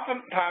level,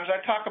 oftentimes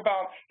I talk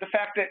about the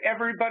fact that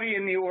everybody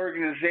in the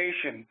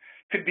organization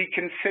could be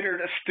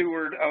considered a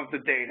steward of the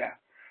data.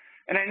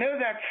 And I know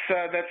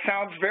that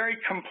sounds very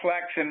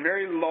complex and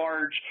very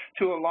large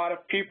to a lot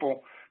of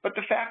people, but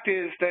the fact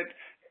is that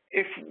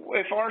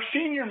if our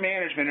senior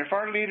management, if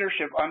our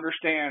leadership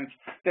understands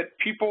that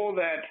people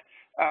that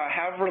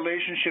have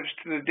relationships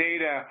to the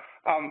data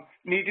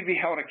need to be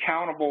held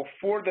accountable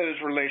for those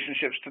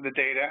relationships to the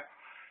data,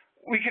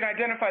 we can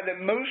identify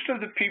that most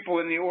of the people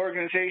in the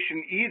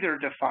organization either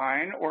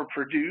define or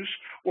produce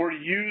or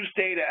use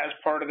data as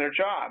part of their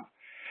job.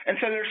 And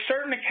so there's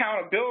certain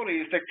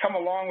accountabilities that come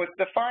along with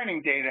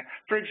defining data.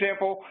 For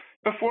example,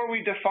 before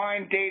we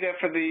define data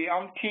for the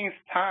umpteenth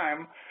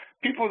time,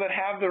 people that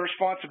have the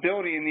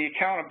responsibility and the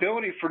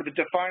accountability for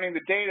defining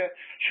the data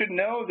should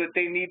know that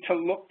they need to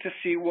look to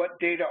see what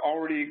data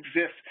already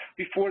exists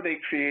before they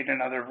create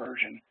another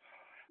version.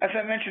 As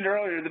I mentioned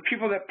earlier, the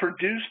people that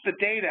produce the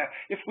data,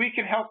 if we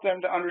can help them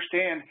to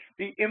understand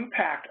the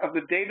impact of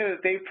the data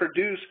that they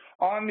produce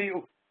on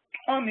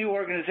the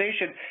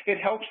organization, it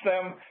helps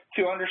them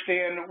to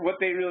understand what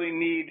they really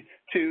need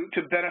to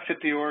benefit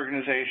the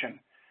organization.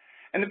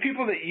 And the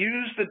people that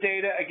use the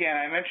data, again,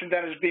 I mentioned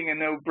that as being a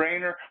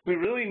no-brainer. We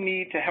really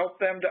need to help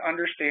them to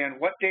understand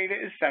what data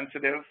is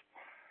sensitive,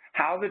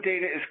 how the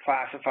data is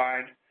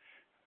classified,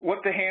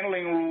 what the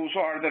handling rules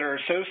are that are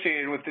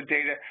associated with the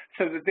data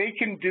so that they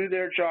can do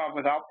their job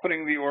without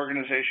putting the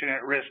organization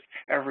at risk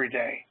every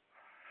day.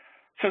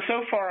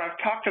 So far I've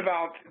talked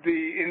about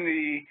in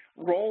the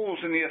roles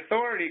in the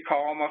authority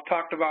column, I've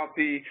talked about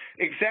the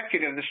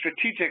executive, the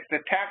strategic, the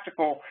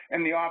tactical,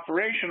 and the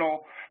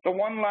operational. The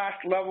one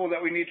last level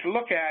that we need to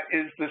look at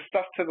is the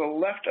stuff to the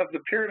left of the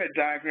pyramid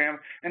diagram,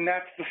 and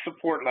that's the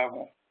support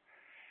level.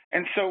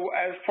 And so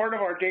as part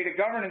of our data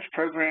governance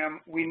program,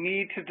 we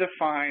need to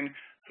define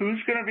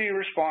who's going to be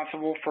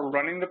responsible for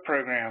running the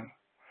program,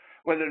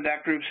 whether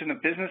that group's in the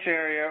business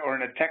area or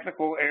in a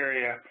technical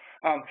area.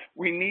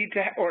 We need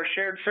to, or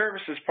shared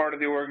services part of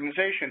the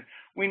organization,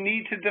 we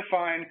need to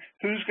define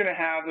who's going to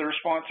have the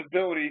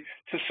responsibility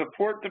to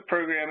support the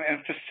program and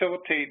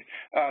facilitate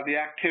the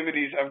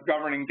activities of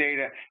governing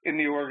data in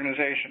the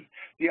organization.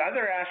 The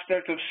other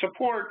aspect of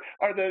support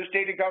are those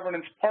data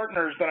governance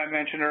partners that I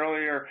mentioned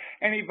earlier,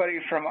 anybody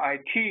from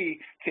IT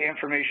to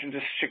information to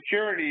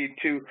security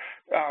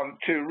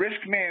to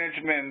risk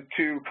management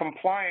to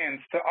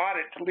compliance to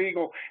audit to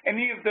legal,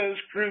 any of those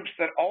groups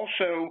that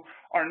also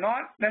are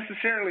not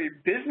necessarily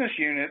business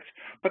units,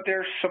 but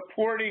they're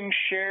supporting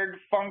shared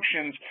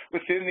functions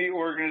within the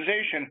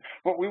organization.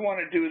 What we want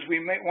to do is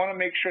we want to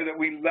make sure that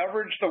we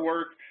leverage the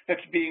work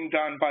that's being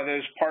done by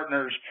those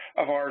partners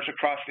of ours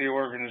across the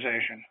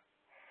organization.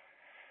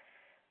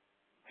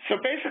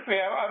 So basically,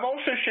 I've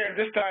also shared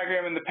this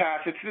diagram in the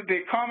past. It's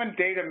the common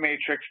data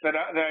matrix that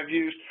I've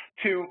used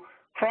to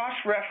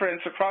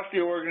cross-reference across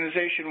the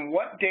organization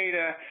what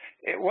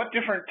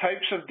different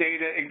types of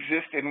data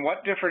exist in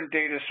what different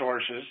data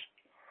sources,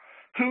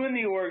 who in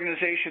the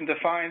organization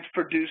defines,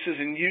 produces,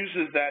 and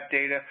uses that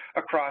data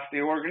across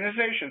the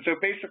organization. So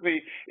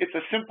basically, it's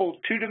a simple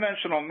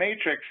two-dimensional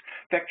matrix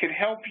that can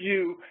help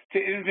you to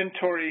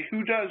inventory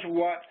who does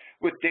what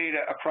with data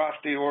across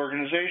the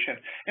organization.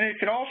 And it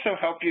can also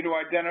help you to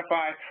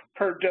identify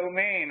per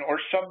domain or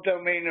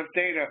subdomain of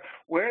data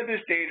where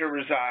this data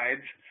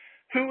resides,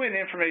 who in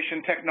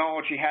information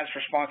technology has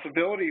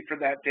responsibility for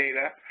that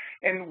data,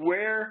 and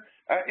where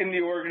in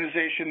the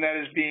organization that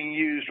is being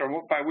used,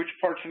 or by which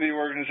parts of the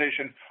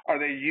organization are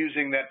they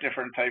using that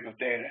different type of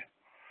data.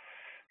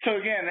 So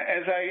again,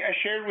 as I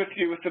shared with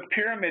you with the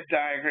pyramid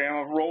diagram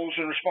of roles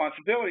and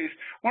responsibilities,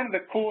 one of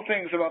the cool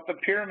things about the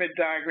pyramid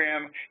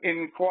diagram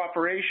in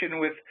cooperation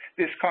with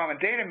this common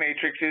data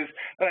matrix is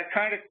that I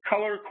kind of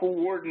color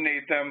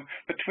coordinate them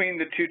between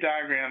the two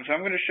diagrams.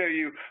 I'm going to show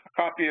you a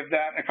copy of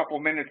that in a couple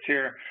minutes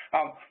here.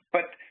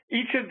 But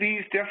each of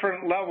these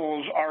different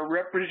levels are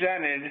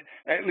represented,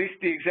 at least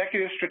the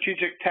executive,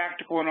 strategic,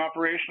 tactical, and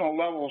operational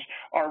levels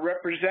are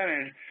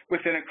represented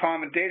within a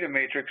common data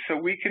matrix, so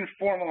we can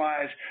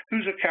formalize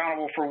who's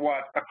accountable for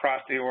what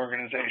across the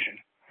organization.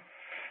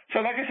 So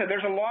like I said,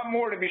 there's a lot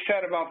more to be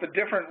said about the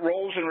different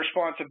roles and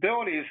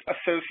responsibilities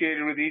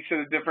associated with each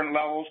of the different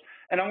levels,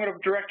 and I'm going to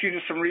direct you to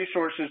some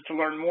resources to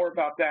learn more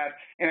about that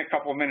in a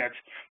couple minutes.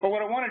 But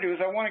what I want to do is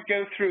I want to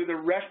go through the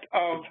rest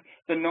of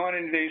the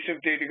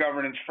non-invasive data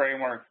governance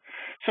framework.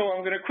 So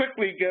I'm going to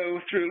quickly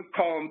go through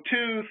column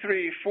 2,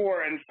 3,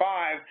 4, and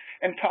 5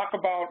 and talk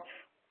about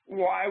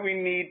why we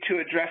need to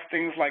address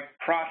things like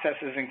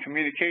processes and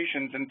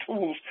communications and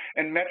tools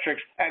and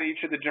metrics at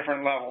each of the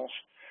different levels.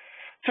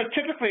 So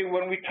typically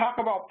when we talk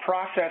about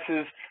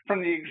processes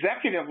from the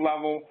executive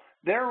level,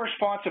 their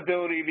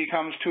responsibility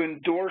becomes to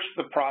endorse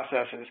the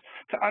processes,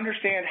 to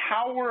understand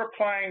how we're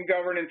applying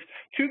governance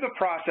to the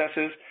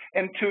processes,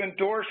 and to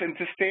endorse and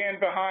to stand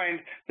behind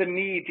the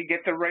need to get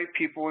the right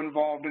people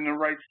involved in the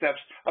right steps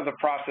of the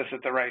process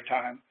at the right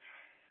time.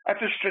 At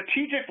the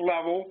strategic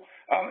level,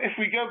 if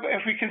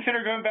we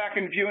consider going back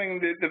and viewing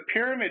the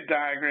pyramid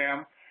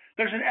diagram,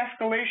 there's an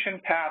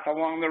escalation path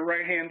along the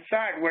right-hand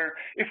side where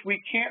if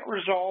we can't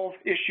resolve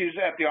issues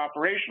at the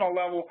operational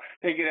level,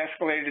 they get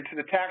escalated to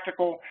the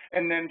tactical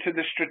and then to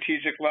the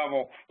strategic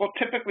level. Well,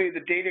 typically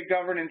the Data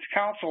Governance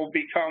Council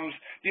becomes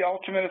the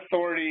ultimate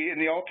authority and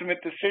the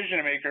ultimate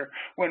decision maker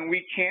when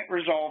we can't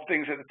resolve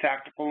things at the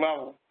tactical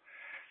level.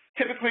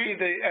 Typically,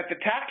 at the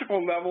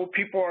tactical level,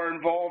 people are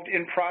involved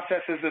in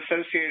processes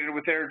associated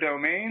with their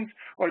domains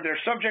or their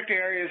subject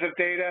areas of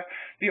data.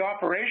 The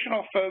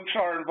operational folks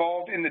are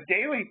involved in the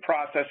daily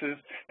processes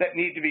that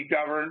need to be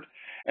governed.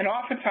 And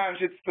oftentimes,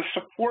 it's the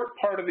support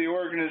part of the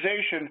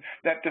organization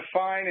that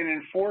define and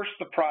enforce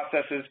the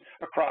processes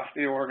across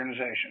the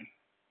organization.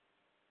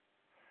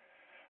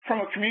 From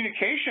a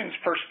communications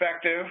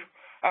perspective,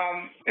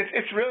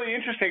 it's really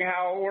interesting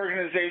how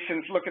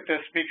organizations look at this,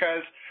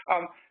 because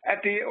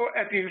at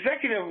the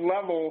executive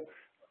level,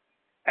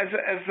 as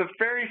the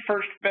very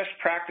first best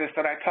practice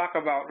that I talk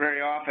about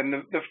very often,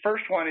 the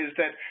first one is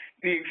that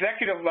the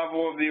executive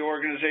level of the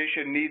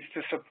organization needs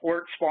to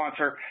support,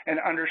 sponsor, and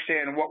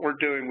understand what we're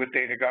doing with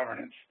data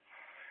governance.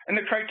 And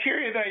the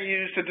criteria that I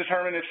use to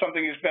determine if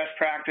something is best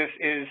practice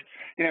is,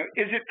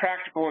 is it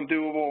practical and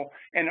doable,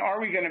 and are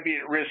we going to be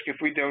at risk if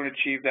we don't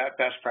achieve that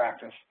best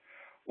practice?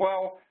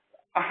 Well,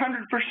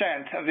 100%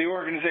 of the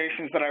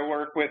organizations that I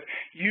work with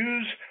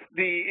use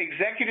the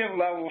executive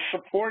level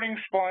supporting,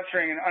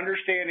 sponsoring, and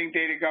understanding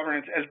data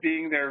governance as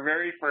being their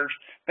very first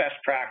best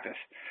practice.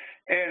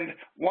 And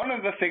one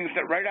of the things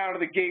that right out of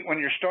the gate when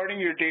you're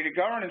starting your data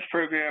governance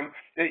program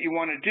that you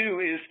want to do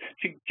is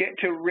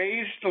to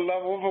raise the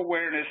level of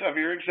awareness of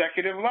your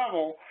executive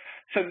level,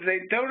 so that they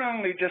don't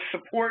only just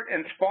support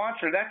and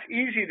sponsor. That's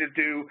easy to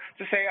do,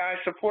 to say I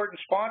support and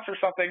sponsor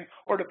something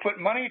or to put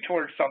money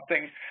towards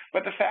something.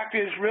 But the fact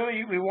is,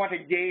 really, we want to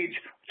gauge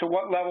to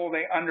what level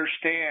they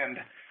understand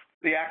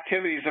the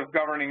activities of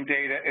governing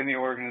data in the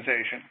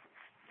organization.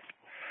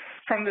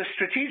 From the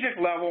strategic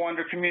level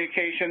under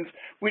communications,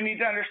 we need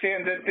to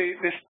understand that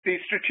the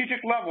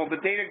strategic level,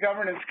 the Data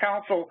Governance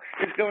Council,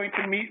 is going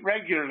to meet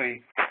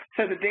regularly.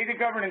 So the data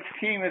governance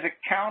team is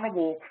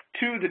accountable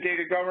to the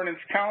Data Governance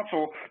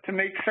Council to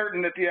make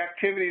certain that the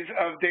activities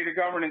of data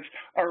governance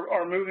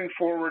are moving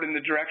forward in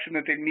the direction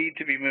that they need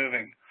to be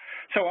moving.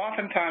 So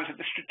oftentimes at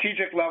the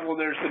strategic level,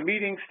 there's the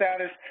meeting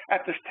status.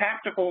 At this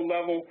tactical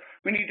level,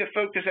 we need to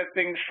focus at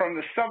things from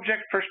the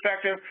subject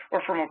perspective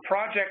or from a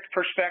project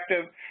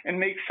perspective and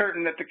make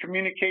certain that the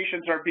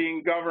communications are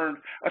being governed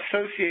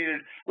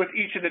associated with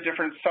each of the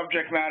different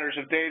subject matters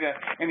of data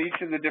and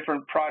each of the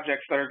different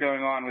projects that are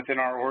going on within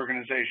our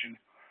organization.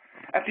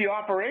 At the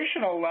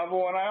operational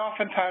level, and I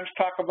oftentimes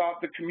talk about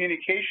the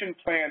communication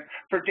plan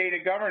for data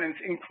governance,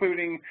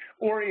 including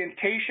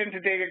orientation to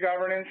data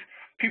governance,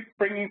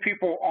 bringing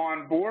people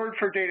on board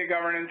for data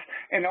governance,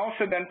 and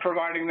also then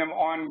providing them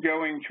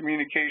ongoing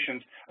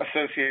communications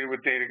associated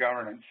with data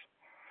governance.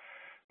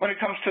 When it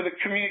comes to the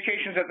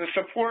communications at the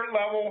support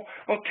level,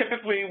 well,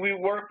 typically we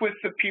work with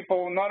the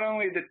people, not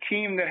only the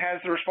team that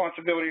has the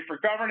responsibility for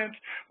governance,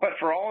 but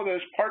for all of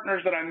those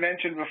partners that I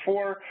mentioned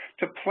before,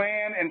 to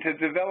plan and to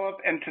develop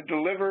and to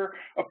deliver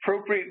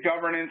appropriate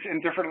governance in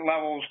different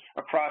levels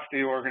across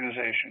the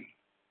organization.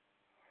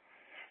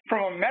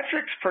 From a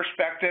metrics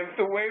perspective,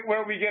 the way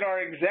where we get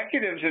our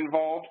executives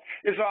involved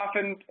is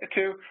often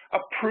to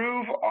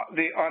approve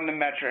on the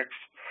metrics.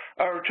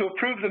 or to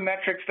approve the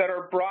metrics that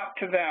are brought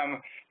to them.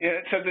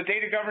 So the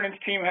data governance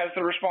team has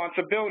the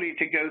responsibility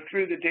to go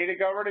through the Data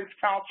Governance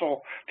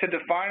Council to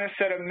define a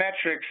set of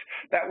metrics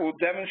that will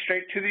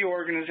demonstrate to the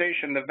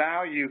organization the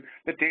value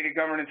that data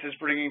governance is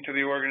bringing to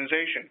the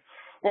organization.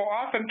 Well,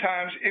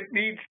 oftentimes it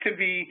needs to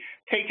be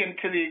taken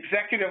to the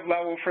executive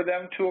level for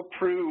them to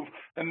approve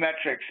the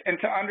metrics and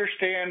to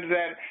understand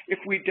that if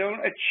we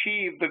don't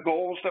achieve the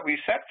goals that we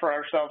set for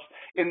ourselves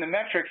in the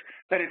metrics,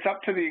 that it's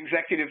up to the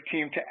executive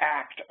team to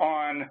act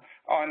on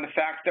the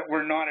fact that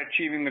we're not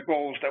achieving the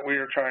goals that we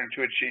are trying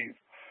to achieve.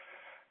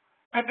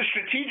 At the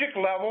strategic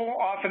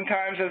level,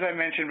 oftentimes, as I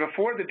mentioned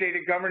before, the data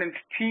governance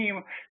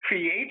team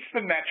creates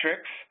the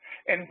metrics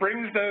and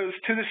brings those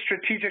to the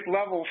strategic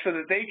level so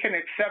that they can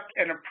accept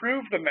and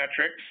approve the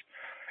metrics.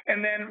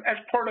 And then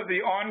as part of the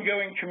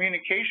ongoing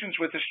communications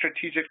with the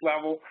strategic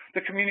level,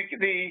 the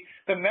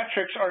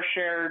metrics are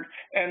shared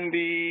and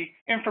the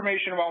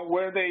information about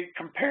where they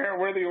compare,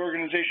 where the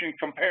organization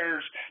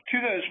compares to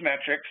those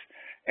metrics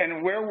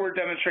and where we're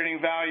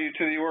demonstrating value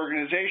to the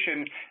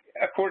organization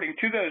according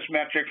to those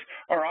metrics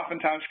are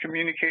oftentimes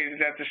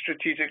communicated at the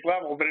strategic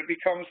level, but it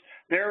becomes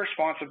their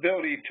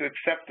responsibility to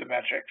accept the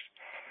metrics.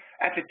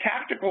 At the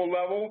tactical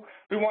level,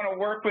 we want to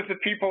work with the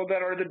people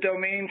that are the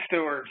domain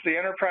stewards, the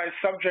enterprise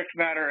subject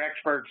matter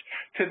experts,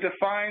 to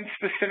define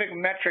specific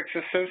metrics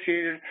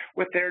associated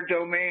with their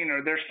domain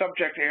or their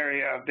subject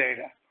area of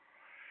data.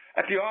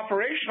 At the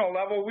operational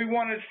level, we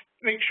want to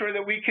make sure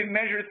that we can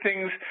measure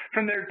things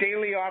from their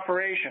daily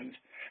operations,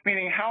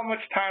 meaning how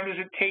much time does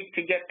it take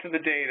to get to the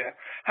data?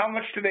 How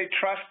much do they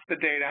trust the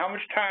data? How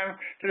much time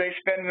do they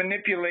spend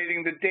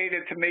manipulating the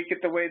data to make it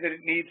the way that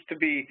it needs to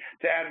be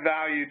to add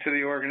value to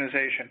the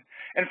organization?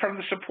 And from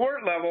the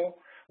support level,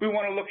 we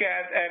want to look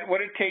at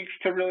what it takes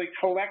to really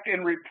collect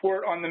and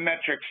report on the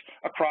metrics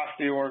across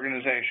the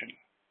organization.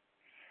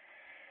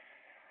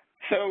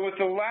 So with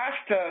the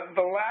last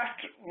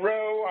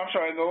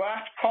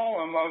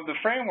column of the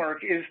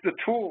framework is the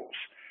tools.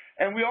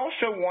 And we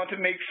also want to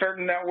make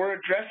certain that we're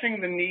addressing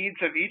the needs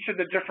of each of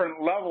the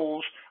different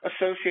levels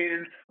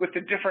associated with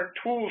the different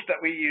tools that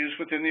we use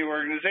within the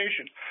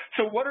organization.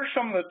 So what are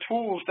some of the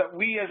tools that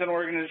we as an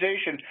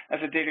organization, as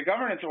a data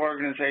governance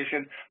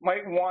organization,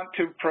 might want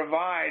to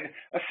provide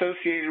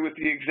associated with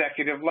the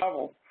executive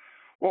level?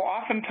 Well,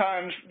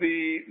 oftentimes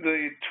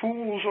the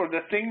tools or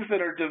the things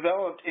that are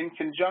developed in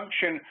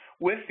conjunction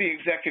with the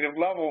executive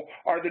level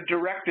are the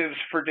directives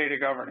for data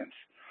governance.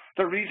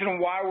 The reason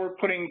why we're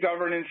putting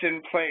governance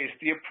in place,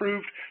 the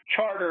approved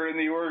charter in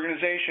the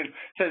organization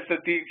says that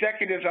the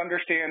executives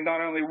understand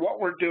not only what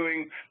we're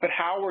doing, but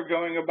how we're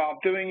going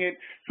about doing it,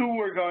 who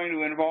we're going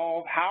to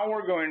involve, how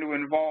we're going to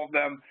involve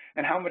them,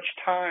 and how much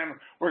time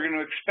we're going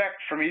to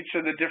expect from each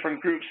of the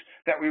different groups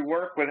that we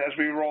work with as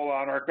we roll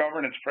out our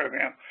governance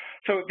program.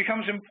 So it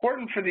becomes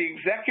important for the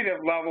executive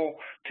level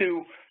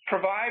to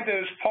provide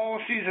those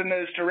policies and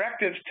those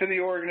directives to the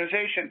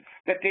organization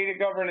that data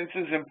governance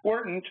is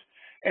important,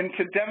 and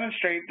to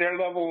demonstrate their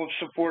level of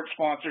support,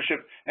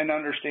 sponsorship, and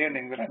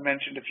understanding that I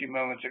mentioned a few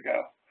moments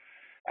ago.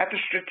 At the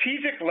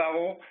strategic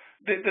level,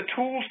 the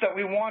tools that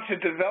we want to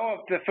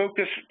develop to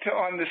focus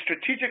on the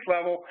strategic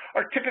level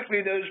are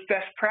typically those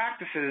best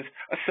practices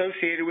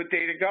associated with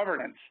data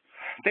governance.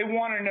 They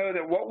want to know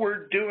that what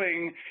we're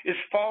doing is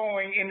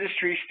following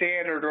industry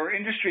standard or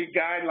industry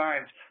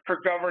guidelines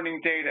for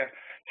governing data.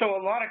 So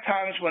a lot of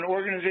times when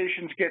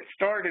organizations get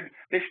started,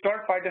 they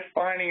start by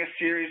defining a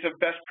series of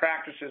best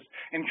practices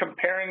and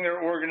comparing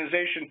their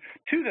organization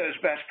to those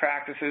best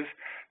practices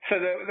so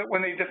that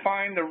when they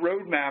define the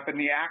roadmap and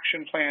the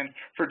action plan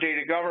for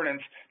data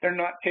governance, they're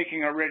not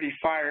taking a ready,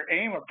 fire,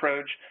 aim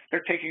approach.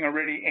 They're taking a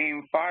ready,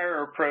 aim,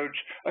 fire approach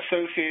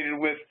associated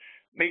with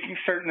making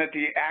certain that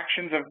the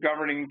actions of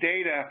governing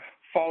data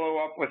follow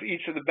up with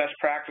each of the best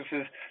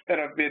practices that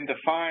have been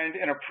defined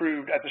and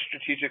approved at the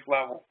strategic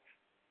level.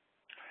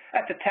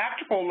 At the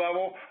tactical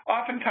level,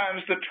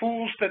 oftentimes the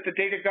tools that the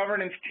data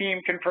governance team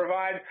can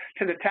provide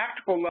to the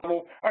tactical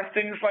level are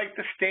things like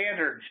the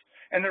standards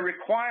and the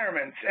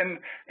requirements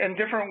and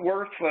different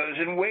workflows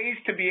and ways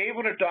to be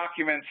able to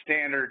document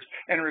standards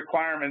and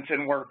requirements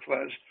and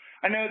workflows.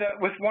 I know that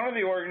with one of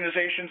the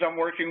organizations I'm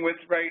working with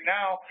right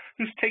now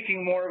who's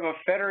taking more of a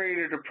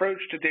federated approach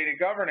to data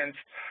governance,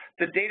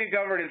 the data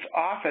governance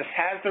office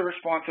has the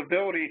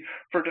responsibility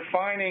for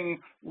defining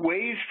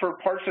ways for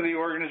parts of the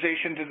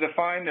organization to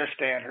define their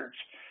standards,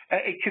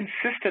 a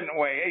consistent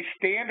way, a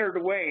standard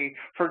way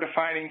for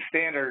defining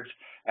standards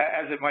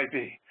as it might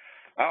be.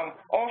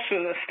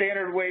 Also, a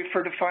standard way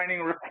for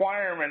defining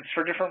requirements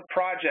for different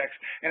projects,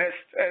 and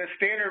a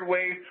standard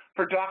way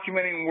for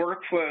documenting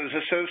workflows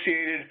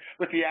associated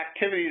with the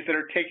activities that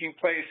are taking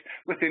place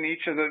within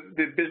each of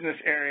the business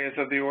areas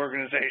of the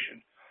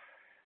organization.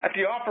 At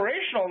the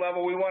operational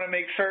level, we want to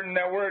make certain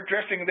that we're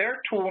addressing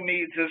their tool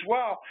needs as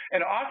well,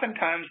 and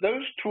oftentimes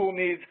those tool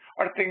needs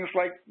are things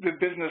like the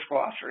business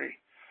glossary,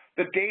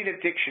 the data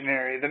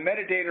dictionary, the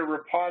metadata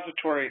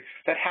repository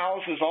that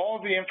houses all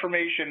of the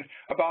information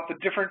about the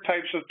different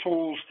types of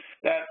tools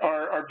that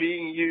are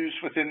being used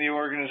within the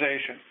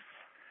organization.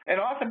 And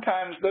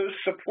oftentimes those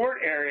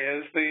support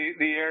areas,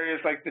 the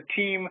areas like the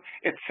team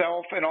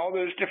itself and all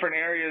those different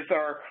areas that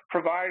are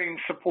providing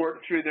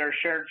support through their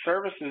shared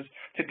services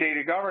to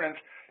data governance,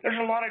 there's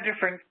a lot of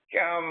different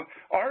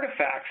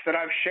artifacts that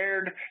I've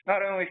shared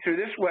not only through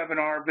this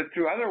webinar, but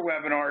through other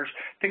webinars,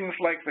 things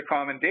like the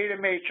Common Data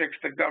Matrix,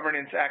 the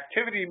Governance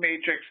Activity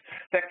Matrix,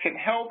 that can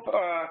help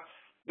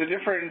the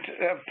different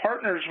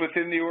partners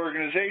within the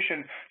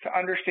organization to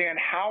understand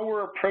how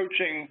we're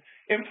approaching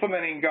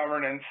implementing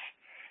governance,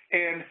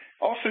 and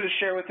also to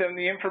share with them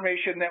the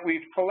information that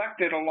we've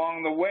collected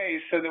along the way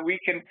so that we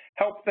can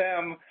help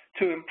them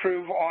to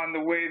improve on the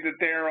way that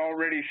they're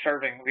already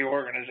serving the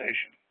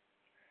organization.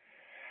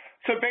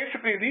 So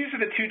basically, these are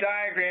the two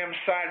diagrams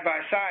side by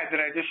side that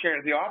I just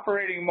shared, the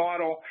operating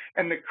model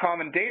and the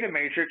common data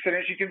matrix. And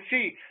as you can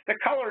see, the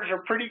colors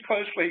are pretty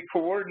closely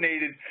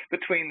coordinated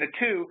between the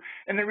two.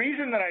 And the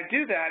reason that I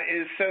do that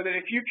is so that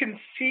if you can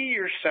see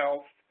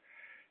yourself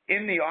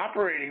in the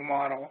operating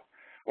model,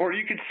 or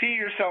you could see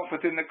yourself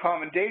within the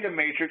common data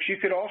matrix, you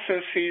could also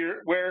see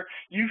where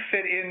you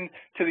fit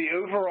into the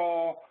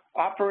overall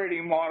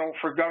operating model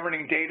for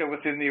governing data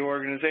within the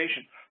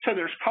organization. So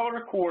there's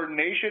color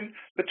coordination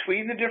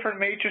between the different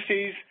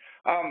matrices.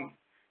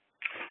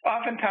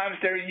 Oftentimes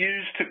they're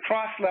used to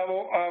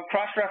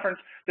cross-reference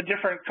the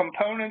different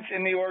components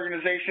in the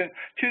organization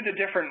to the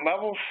different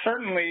levels.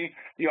 Certainly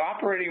the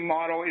operating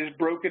model is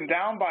broken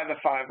down by the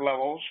 5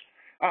 levels.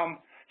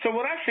 So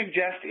what I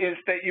suggest is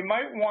that you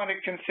might want to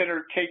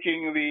consider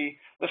taking the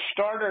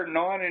starter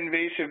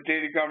non-invasive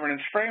data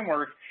governance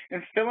framework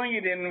and filling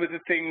it in with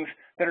the things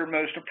that are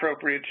most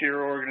appropriate to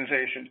your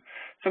organization.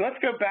 So let's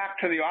go back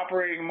to the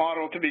operating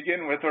model to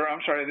begin with, or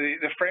I'm sorry,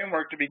 the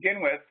framework to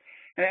begin with.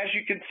 And as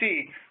you can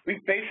see,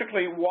 we've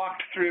basically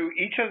walked through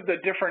each of the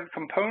different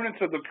components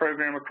of the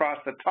program across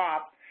the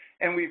top,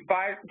 and we've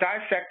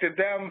dissected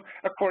them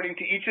according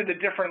to each of the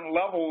different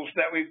levels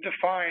that we've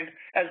defined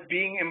as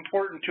being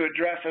important to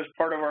address as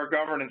part of our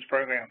governance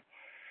program.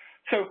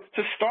 So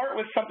to start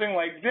with something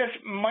like this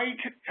might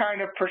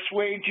kind of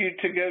persuade you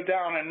to go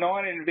down a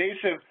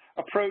non-invasive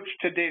approach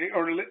to data,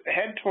 or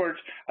head towards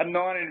a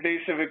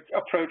non-invasive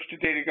approach to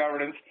data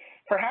governance.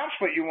 Perhaps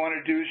what you want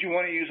to do is you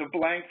want to use a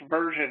blank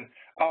version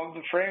of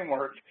the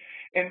framework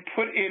and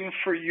put in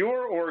for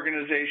your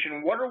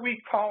organization, what are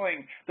we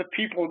calling the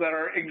people that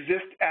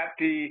exist at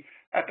the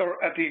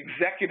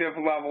executive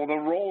level, the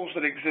roles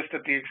that exist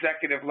at the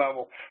executive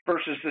level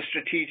versus the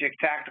strategic,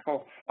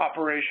 tactical,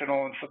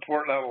 operational, and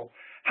support level?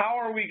 How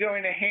are we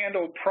going to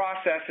handle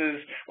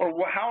processes, or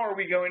how are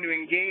we going to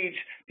engage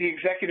the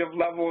executive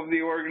level of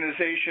the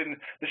organization,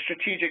 the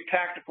strategic,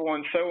 tactical,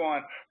 and so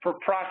on for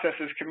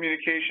processes,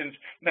 communications,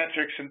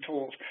 metrics, and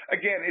tools?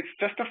 Again, it's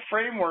just a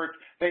framework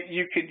that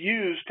you could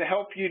use to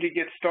help you to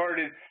get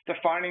started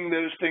defining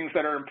those things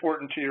that are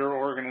important to your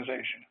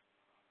organization.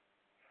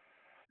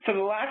 So the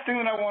last thing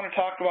that I want to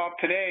talk about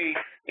today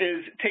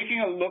is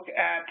taking a look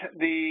at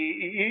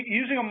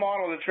using a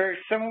model that's very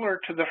similar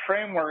to the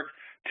framework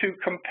to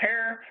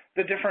compare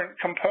the different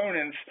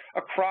components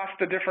across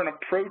the different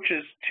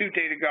approaches to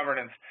data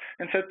governance.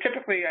 And so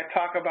typically I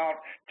talk about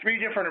 3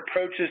 different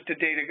approaches to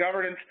data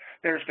governance.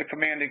 There's the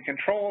command and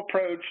control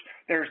approach,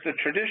 there's the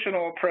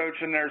traditional approach,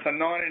 and there's a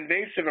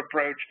non-invasive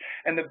approach.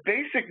 And the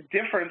basic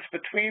difference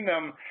between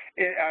them,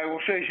 I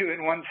will show you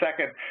in 1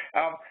 second.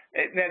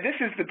 Now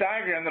this is the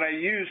diagram that I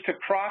use to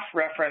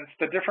cross-reference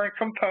the different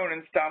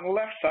components down the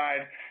left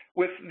side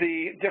with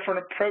the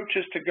different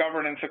approaches to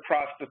governance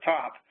across the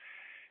top.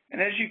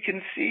 And as you can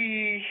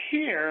see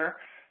here,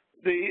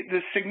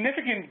 the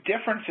significant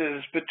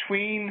differences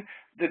between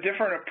the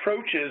different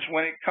approaches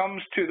when it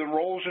comes to the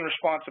roles and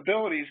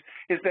responsibilities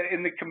is that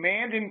in the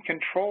command and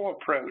control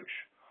approach,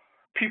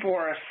 people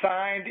are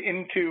assigned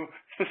into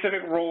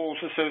specific roles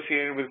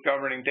associated with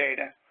governing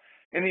data.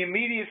 And the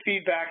immediate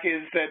feedback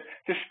is that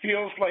this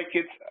feels like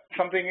it's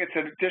something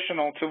that's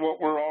additional to what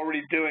we're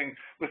already doing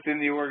within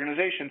the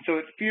organization. So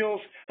it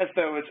feels as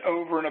though it's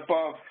over and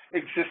above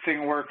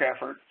existing work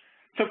effort.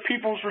 So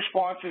people's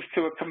responses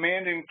to a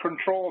command and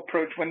control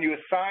approach, when you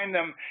assign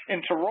them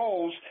into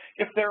roles,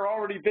 if they're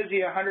already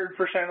busy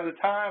 100% of the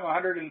time,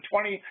 120%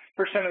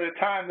 of the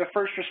time, the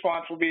first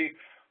response will be,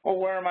 well,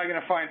 where am I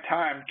going to find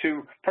time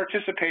to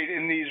participate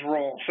in these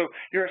roles? So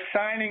you're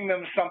assigning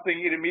them something,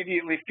 it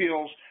immediately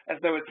feels as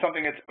though it's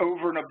something that's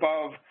over and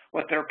above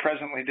what they're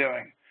presently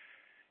doing.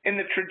 In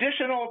the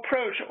traditional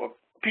approach,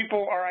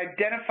 people are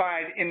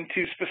identified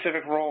into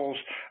specific roles,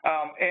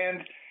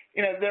 and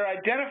they're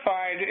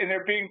identified and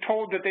they're being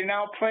told that they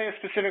now play a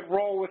specific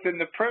role within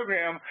the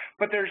program,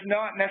 but there's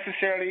not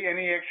necessarily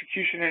any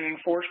execution and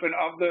enforcement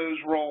of those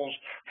roles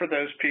for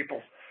those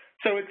people.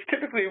 So it's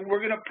typically,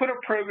 we're going to put a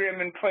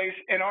program in place,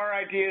 and our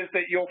idea is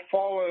that you'll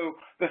follow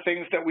the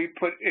things that we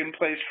put in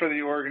place for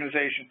the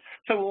organization.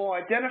 So we'll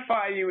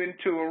identify you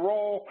into a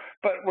role,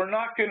 but we're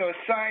not going to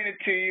assign it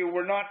to you.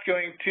 We're not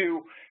going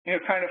to,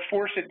 kind of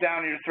force it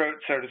down your throat,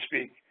 so to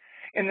speak.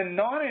 In the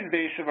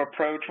non-invasive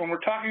approach, when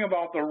we're talking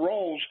about the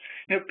roles,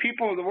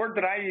 the word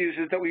that I use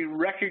is that we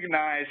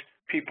recognize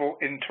people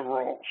into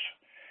roles.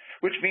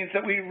 which means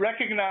that we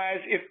recognize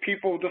if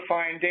people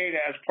define data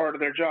as part of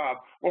their job,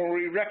 or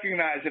we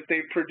recognize if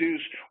they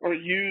produce or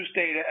use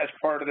data as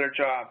part of their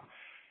job.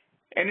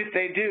 And if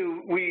they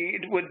do, we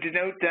would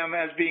denote them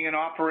as being an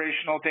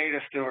operational data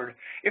steward.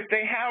 If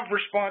they have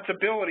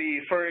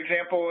responsibility, for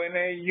example, in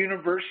a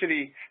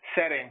university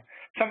setting,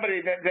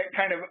 somebody that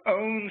kind of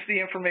owns the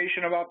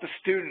information about the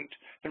student,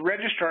 the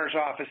registrar's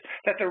office,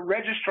 that the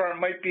registrar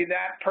might be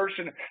that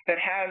person that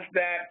has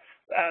that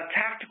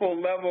tactical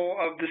level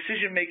of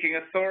decision-making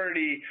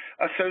authority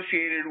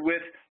associated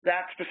with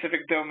that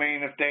specific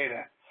domain of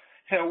data.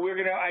 So we're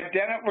going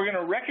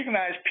to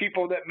recognize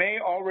people that may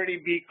already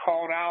be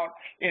called out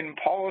in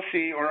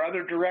policy or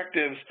other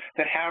directives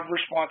that have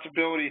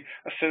responsibility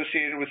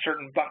associated with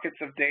certain buckets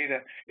of data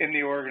in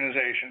the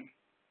organization.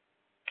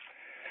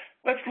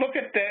 Let's look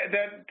at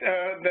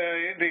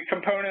the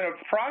component of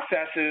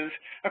processes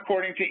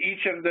according to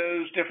each of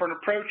those different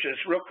approaches.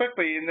 Real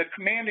quickly, in the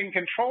command and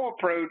control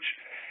approach,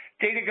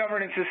 data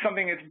governance is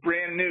something that's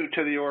brand new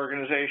to the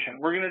organization.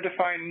 We're going to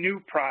define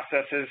new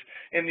processes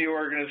in the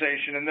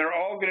organization, and they're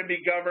all going to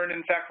be governed.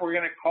 In fact, we're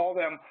going to call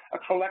them a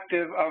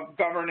collective of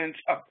governance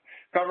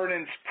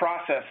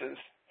processes.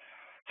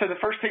 So the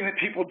first thing that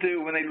people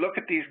do when they look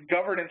at these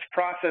governance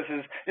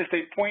processes is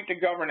they point to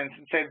governance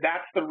and say,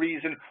 that's the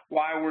reason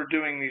why we're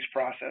doing these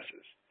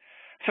processes.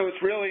 So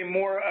it's really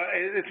more,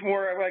 it's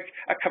more like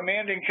a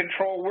command and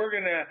control. We're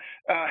going to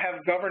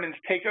have governance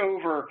take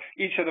over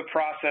each of the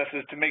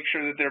processes to make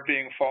sure that they're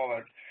being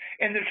followed.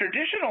 In the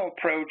traditional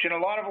approach, in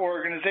a lot of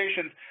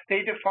organizations,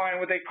 they define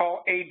what they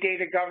call a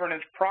data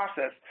governance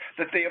process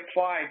that they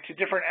apply to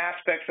different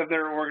aspects of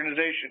their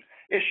organization.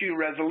 Issue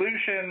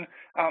resolution,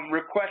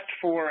 request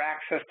for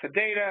access to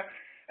data.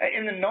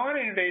 In the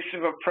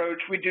non-invasive approach,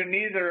 we do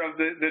neither of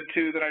the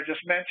two that I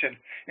just mentioned.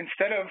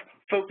 Instead of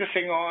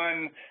focusing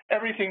on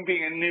everything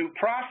being a new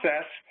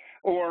process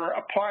or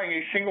applying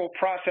a single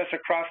process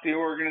across the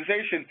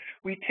organization,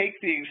 we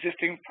take the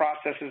existing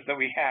processes that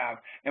we have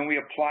and we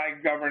apply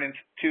governance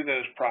to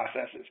those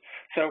processes.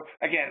 So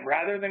again,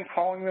 rather than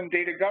calling them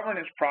data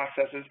governance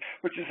processes,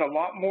 which is a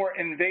lot more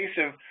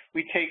invasive,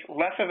 we take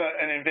less of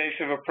an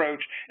invasive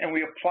approach and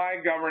we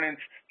apply governance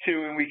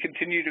to, and we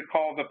continue to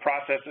call the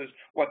processes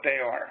what they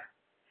are.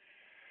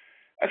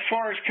 As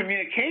far as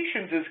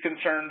communications is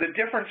concerned, the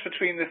difference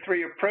between the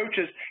three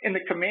approaches, in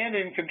the command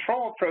and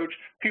control approach,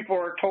 people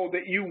are told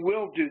that you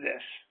will do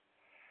this.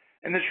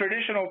 In the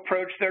traditional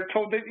approach, they're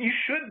told that you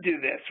should do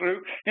this.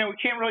 We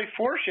can't really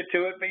force you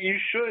to it, but you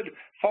should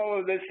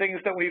follow those things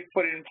that we've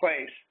put in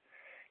place.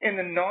 In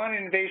the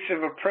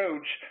non-invasive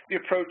approach, the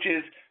approach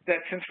is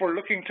that since we're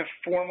looking to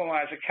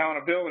formalize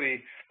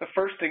accountability, the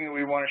first thing that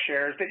we want to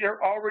share is that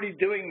you're already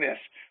doing this.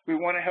 We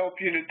want to help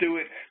you to do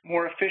it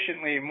more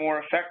efficiently, more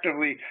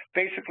effectively,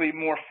 basically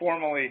more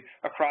formally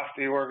across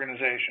the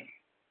organization.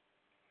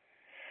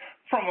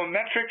 From a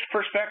metrics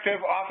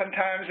perspective,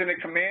 oftentimes in a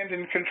command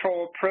and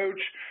control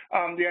approach,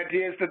 the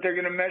idea is that they're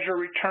going to measure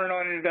return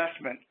on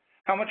investment.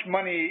 How much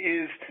money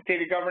is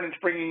data governance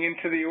bringing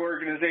into the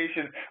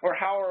organization, or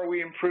how are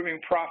we improving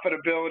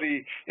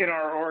profitability in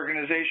our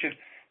organization?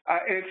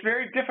 It's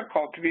very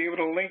difficult to be able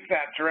to link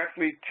that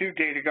directly to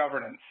data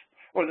governance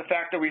or the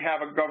fact that we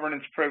have a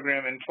governance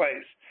program in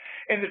place.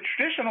 In the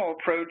traditional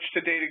approach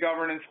to data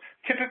governance,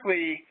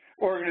 typically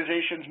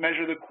organizations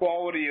measure the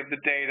quality of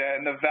the data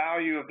and the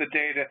value of the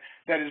data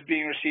that is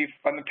being received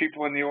from the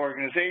people in the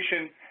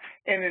organization.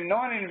 And in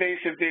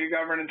non-invasive data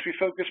governance, we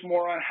focus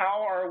more on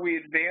how are we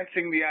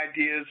advancing the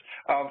ideas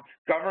of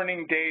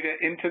governing data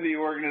into the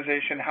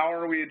organization, how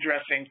are we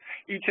addressing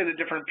each of the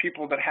different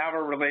people that have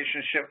a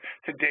relationship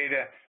to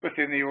data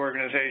within the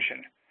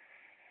organization.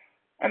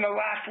 And the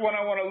last one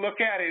I want to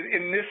look at is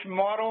in this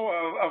model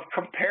of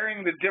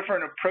comparing the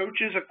different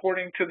approaches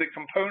according to the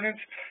components,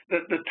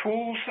 the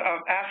tools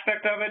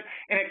aspect of it.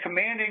 In a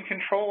command and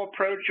control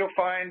approach, you'll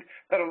find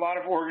that a lot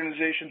of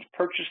organizations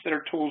purchase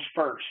their tools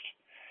first.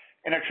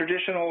 In a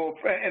traditional,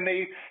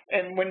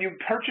 and when you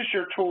purchase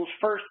your tools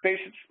first,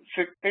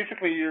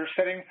 basically you're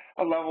setting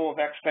a level of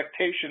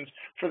expectations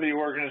for the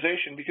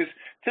organization, because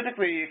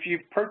typically if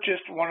you've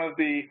purchased one of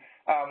the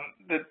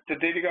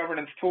data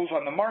governance tools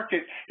on the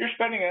market, you're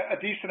spending a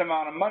decent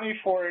amount of money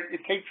for it. It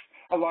takes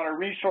a lot of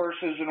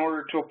resources in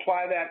order to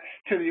apply that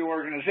to the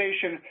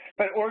organization,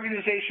 but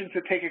organizations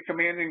that take a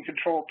command and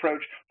control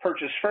approach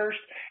purchase first.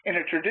 In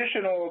a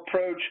traditional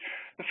approach,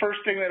 the first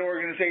thing that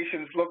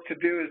organizations look to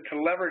do is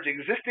to leverage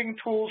existing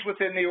tools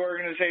within the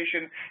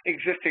organization,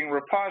 existing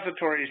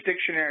repositories,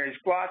 dictionaries,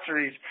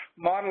 glossaries,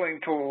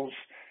 modeling tools,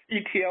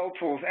 ETL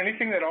tools,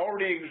 anything that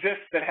already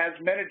exists that has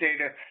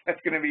metadata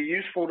that's going to be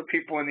useful to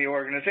people in the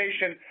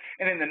organization.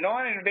 And in the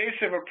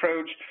non-invasive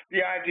approach, the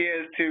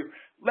idea is to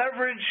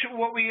leverage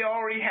what we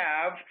already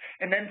have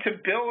and then to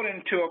build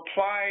and to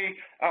apply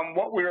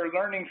what we are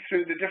learning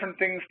through the different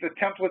things, the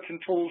templates and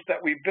tools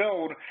that we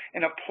build,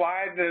 and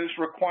apply those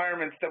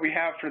requirements that we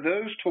have for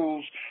those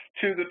tools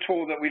to the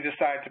tool that we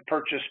decide to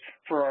purchase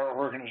for our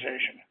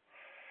organization.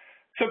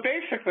 So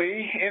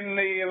basically, in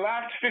the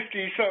last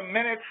 50-some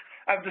minutes,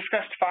 I've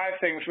discussed 5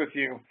 things with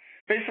you.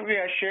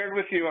 basically I shared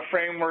with you a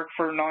framework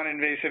for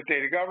non-invasive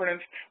data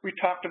governance. We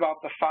talked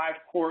about the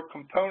 5 core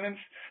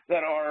components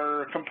that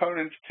are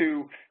components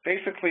to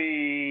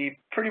basically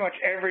pretty much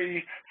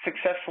every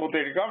successful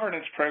data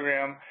governance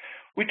program.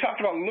 We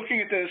talked about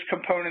looking at those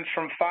components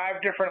from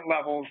 5 different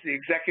levels: the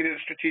executive,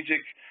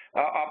 strategic,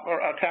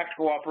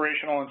 tactical,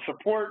 operational, and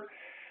support.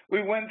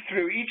 We went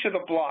through each of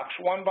the blocks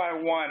one by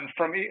one,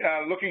 from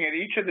looking at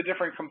each of the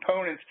different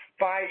components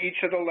by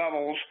each of the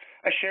levels.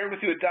 I shared with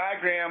you a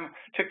diagram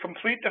to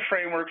complete the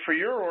framework for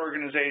your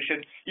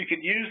organization. You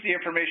could use the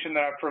information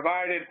that I've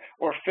provided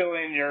or fill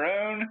in your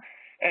own.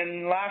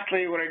 And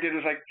lastly, what I did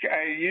was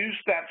I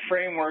used that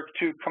framework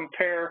to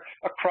compare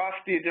across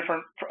the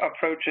different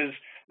approaches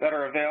that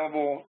are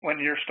available when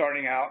you're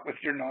starting out with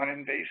your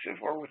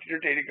non-invasive or with your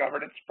data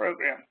governance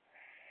program.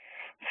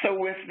 So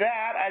with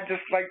that, I'd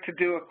just like to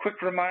do a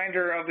quick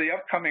reminder of the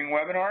upcoming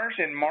webinars.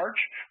 In March,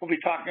 we'll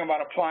be talking about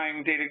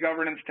applying data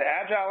governance to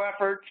agile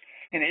efforts.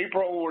 In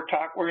April, we're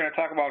going to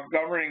talk about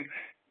governing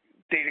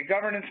data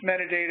governance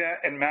metadata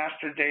and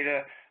master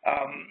data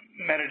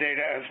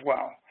metadata as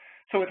well.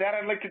 So with that,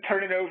 I'd like to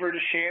turn it over to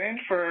Shannon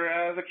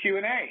for the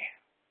Q&A.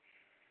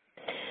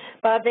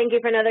 Bob, thank you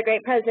for another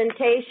great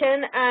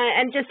presentation.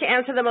 And just to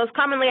answer the most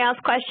commonly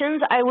asked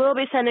questions, I will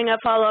be sending a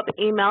follow-up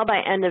email by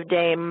end of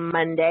day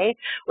Monday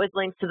with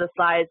links to the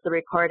slides, the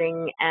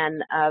recording,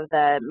 and of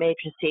the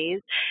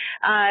matrices.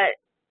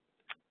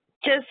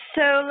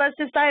 Let's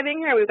just dive in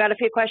here. We've got a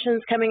few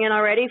questions coming in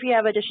already. If you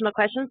have additional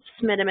questions,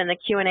 submit them in the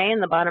Q&A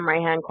in the bottom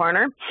right-hand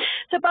corner.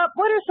 So, Bob,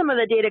 what are some of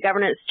the data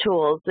governance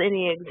tools?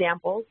 Any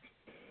examples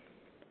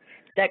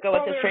that go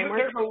with this framework?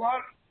 There's a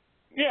lot.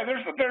 Yeah,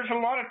 there's a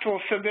lot of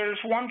tools. So there's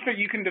ones that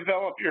you can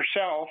develop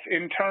yourself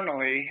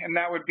internally, and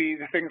that would be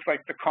the things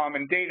like the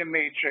common data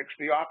matrix,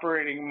 the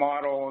operating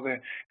model, the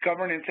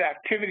governance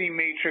activity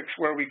matrix,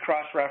 where we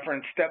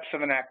cross-reference steps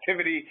of an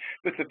activity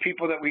with the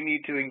people that we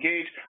need to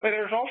engage. But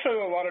there's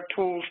also a lot of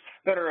tools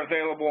that are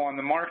available on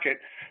the market.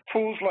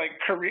 Tools like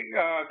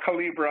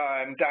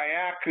Calibra and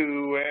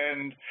Diaku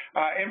and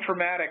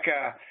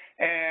Informatica.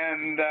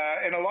 And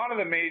a lot of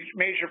the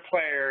major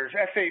players,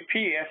 SAP,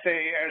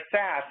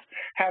 SAS,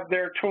 have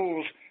their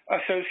tools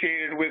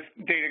associated with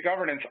data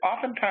governance.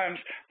 Oftentimes,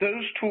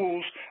 those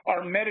tools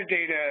are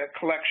metadata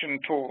collection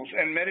tools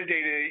and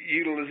metadata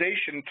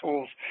utilization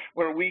tools,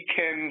 where we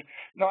can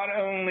not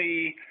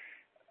only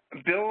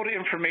build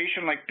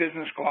information like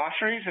business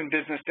glossaries and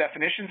business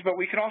definitions, but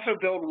we can also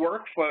build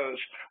workflows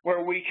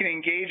where we can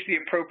engage the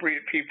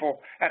appropriate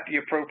people at the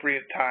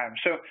appropriate time.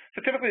 So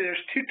typically,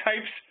 there's 2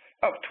 types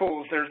of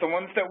tools. There's the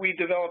ones that we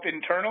develop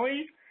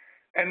internally,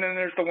 and then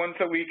there's the ones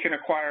that we can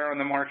acquire on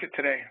the market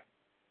today.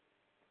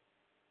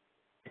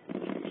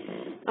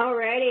 All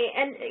righty,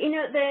 and you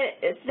know,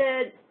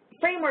 the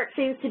framework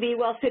seems to be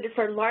well suited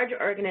for large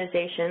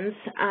organizations.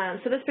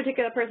 So this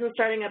particular person is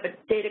starting up a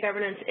data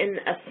governance in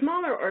a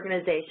smaller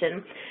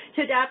organization.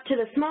 To adapt to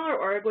the smaller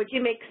org, would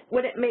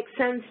it make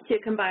sense to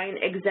combine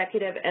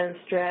executive and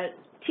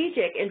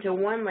strategic into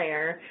one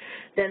layer,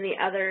 then the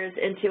others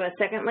into a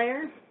second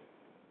layer?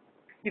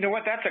 You know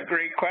what, that's a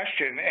great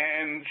question.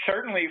 And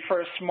certainly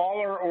for a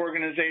smaller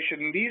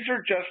organization, these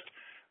are just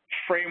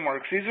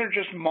frameworks. These are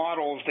just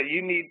models that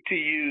you need to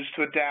use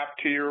to adapt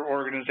to your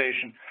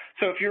organization.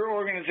 So if your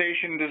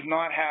organization does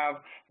not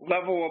have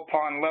level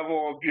upon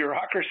level of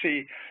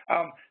bureaucracy,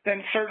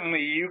 then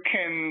certainly you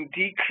can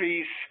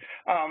decrease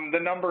the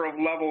number of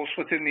levels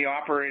within the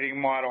operating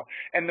model.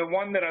 And the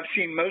one that I've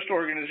seen most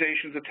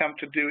organizations attempt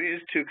to do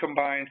is to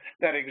combine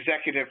that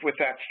executive with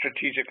that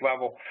strategic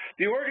level.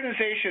 The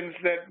organizations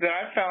that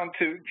I've found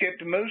to get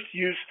the most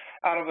use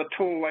out of a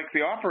tool like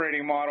the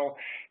operating model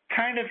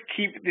kind of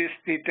keep the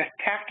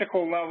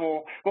tactical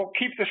level, well,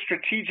 keep the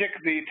strategic,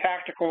 the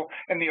tactical,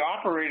 and the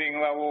operating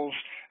levels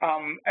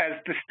as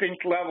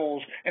distinct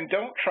levels, and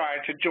don't try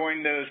to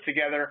join those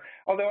together.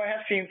 Although I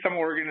have seen some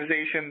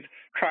organizations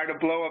try to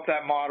blow up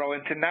that model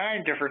into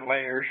 9 different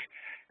layers,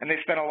 and they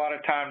spend a lot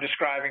of time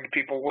describing to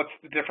people what's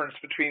the difference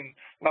between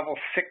level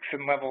 6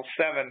 and level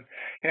 7.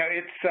 You know,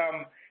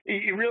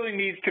 it really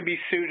needs to be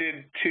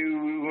suited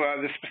to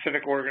the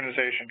specific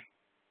organization.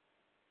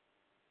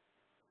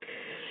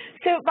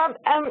 So, Bob,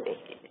 I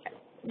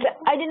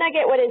did not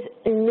get what is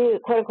new,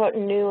 quote-unquote,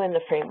 new in the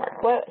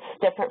framework. What's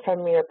different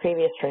from your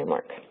previous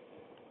framework?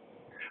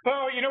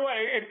 Well, you know what,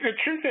 the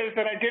truth is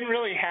that I didn't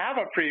really have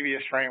a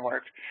previous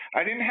framework.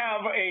 I didn't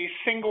have a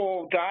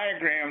single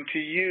diagram to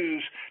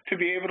use to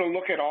be able to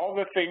look at all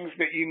the things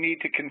that you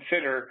need to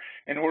consider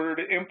in order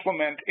to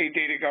implement a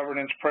data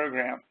governance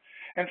program.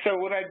 And so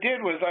what I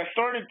did was I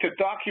started to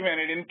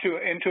document it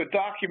into a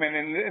document,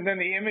 and then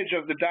the image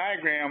of the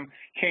diagram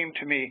came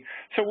to me.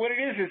 So what it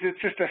is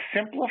it's just a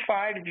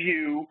simplified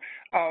view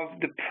of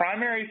the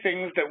primary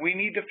things that we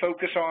need to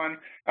focus on,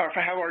 or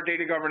for how our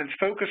data governance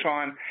focus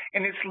on,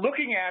 and it's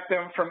looking at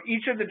them from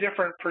each of the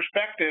different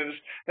perspectives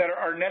that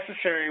are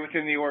necessary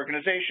within the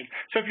organization.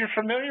 So if you're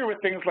familiar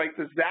with things like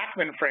the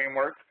Zachman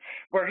framework,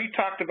 where he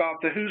talked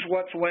about the who's,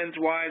 what's, when's,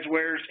 why's,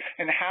 where's,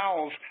 and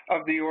how's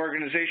of the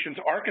organization's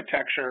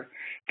architecture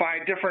by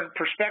different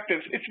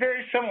perspectives. It's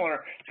very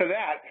similar to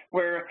that,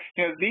 where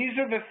these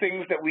are the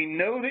things that we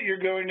know that you're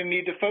going to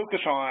need to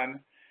focus on,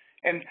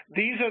 and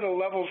these are the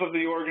levels of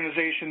the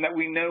organization that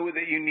we know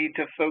that you need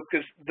to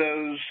focus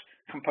those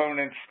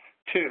components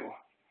to.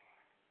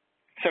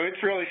 So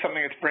it's really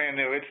something that's brand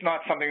new. It's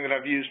not something that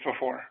I've used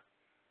before.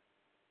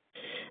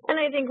 And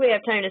I think we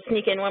have time to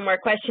sneak in one more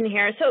question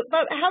here. So,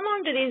 Bob, how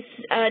long do these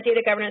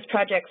data governance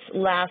projects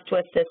last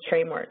with this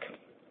framework?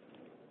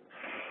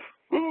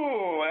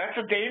 Ooh, that's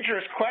a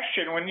dangerous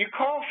question. When you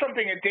call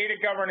something a data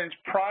governance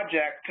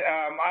project,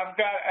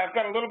 I've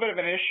got a little bit of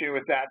an issue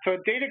with that. So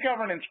a data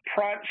governance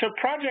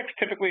projects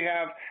typically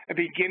have a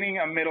beginning,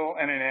 a middle,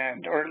 and an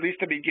end, or at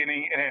least a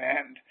beginning and an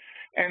end.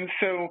 And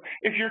so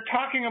if you're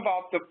talking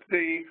about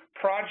the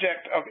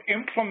project of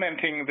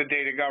implementing the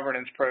data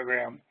governance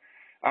program,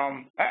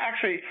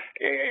 actually,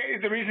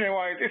 the reason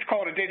why it's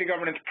called a data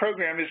governance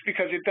program is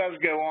because it does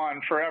go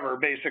on forever,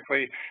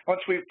 basically.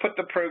 Once we've put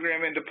the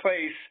program into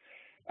place,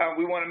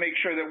 we want to make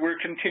sure that we're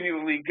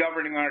continually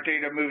governing our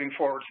data moving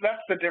forward. So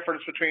that's the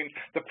difference between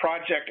the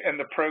project and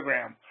the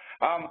program.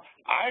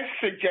 I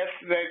suggest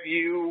that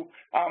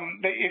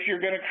that if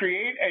you're going to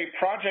create a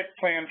project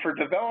plan for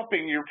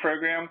developing your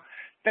program,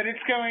 that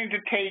it's going to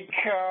take,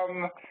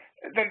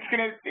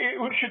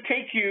 it should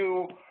take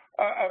you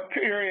a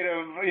period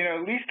of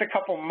at least a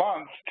couple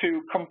months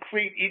to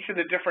complete each of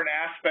the different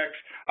aspects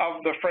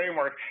of the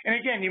framework. And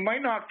again, you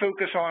might not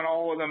focus on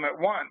all of them at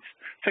once.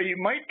 So you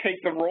might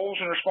take the roles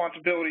and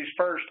responsibilities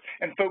first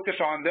and focus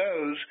on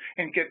those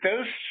and get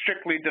those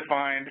strictly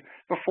defined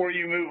before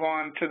you move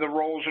on to the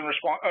roles and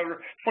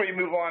before you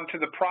move on to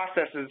the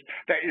processes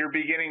that you're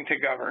beginning to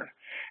govern.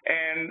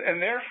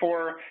 And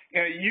therefore,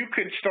 you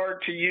could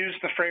start to use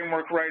the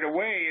framework right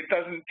away. It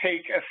doesn't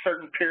take a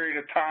certain period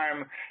of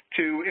time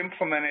to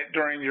implement it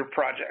during your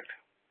project.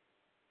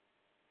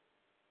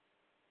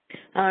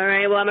 All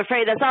right, well, I'm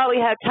afraid that's all we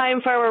have time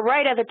for. We're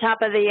right at the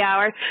top of the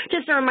hour.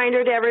 Just a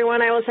reminder to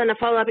everyone, I will send a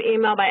follow-up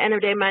email by end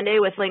of day Monday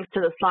with links to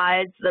the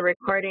slides, the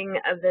recording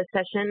of this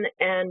session,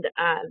 and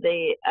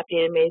the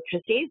updated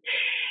matrices.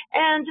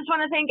 And just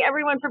want to thank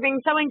everyone for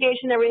being so engaged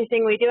in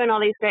everything we do and all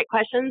these great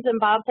questions. And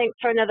Bob, thanks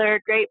for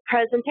another great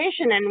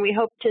presentation, and we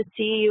hope to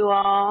see you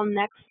all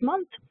next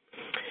month.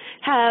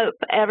 Hope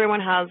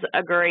everyone has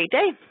a great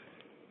day.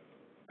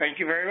 Thank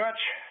you very much.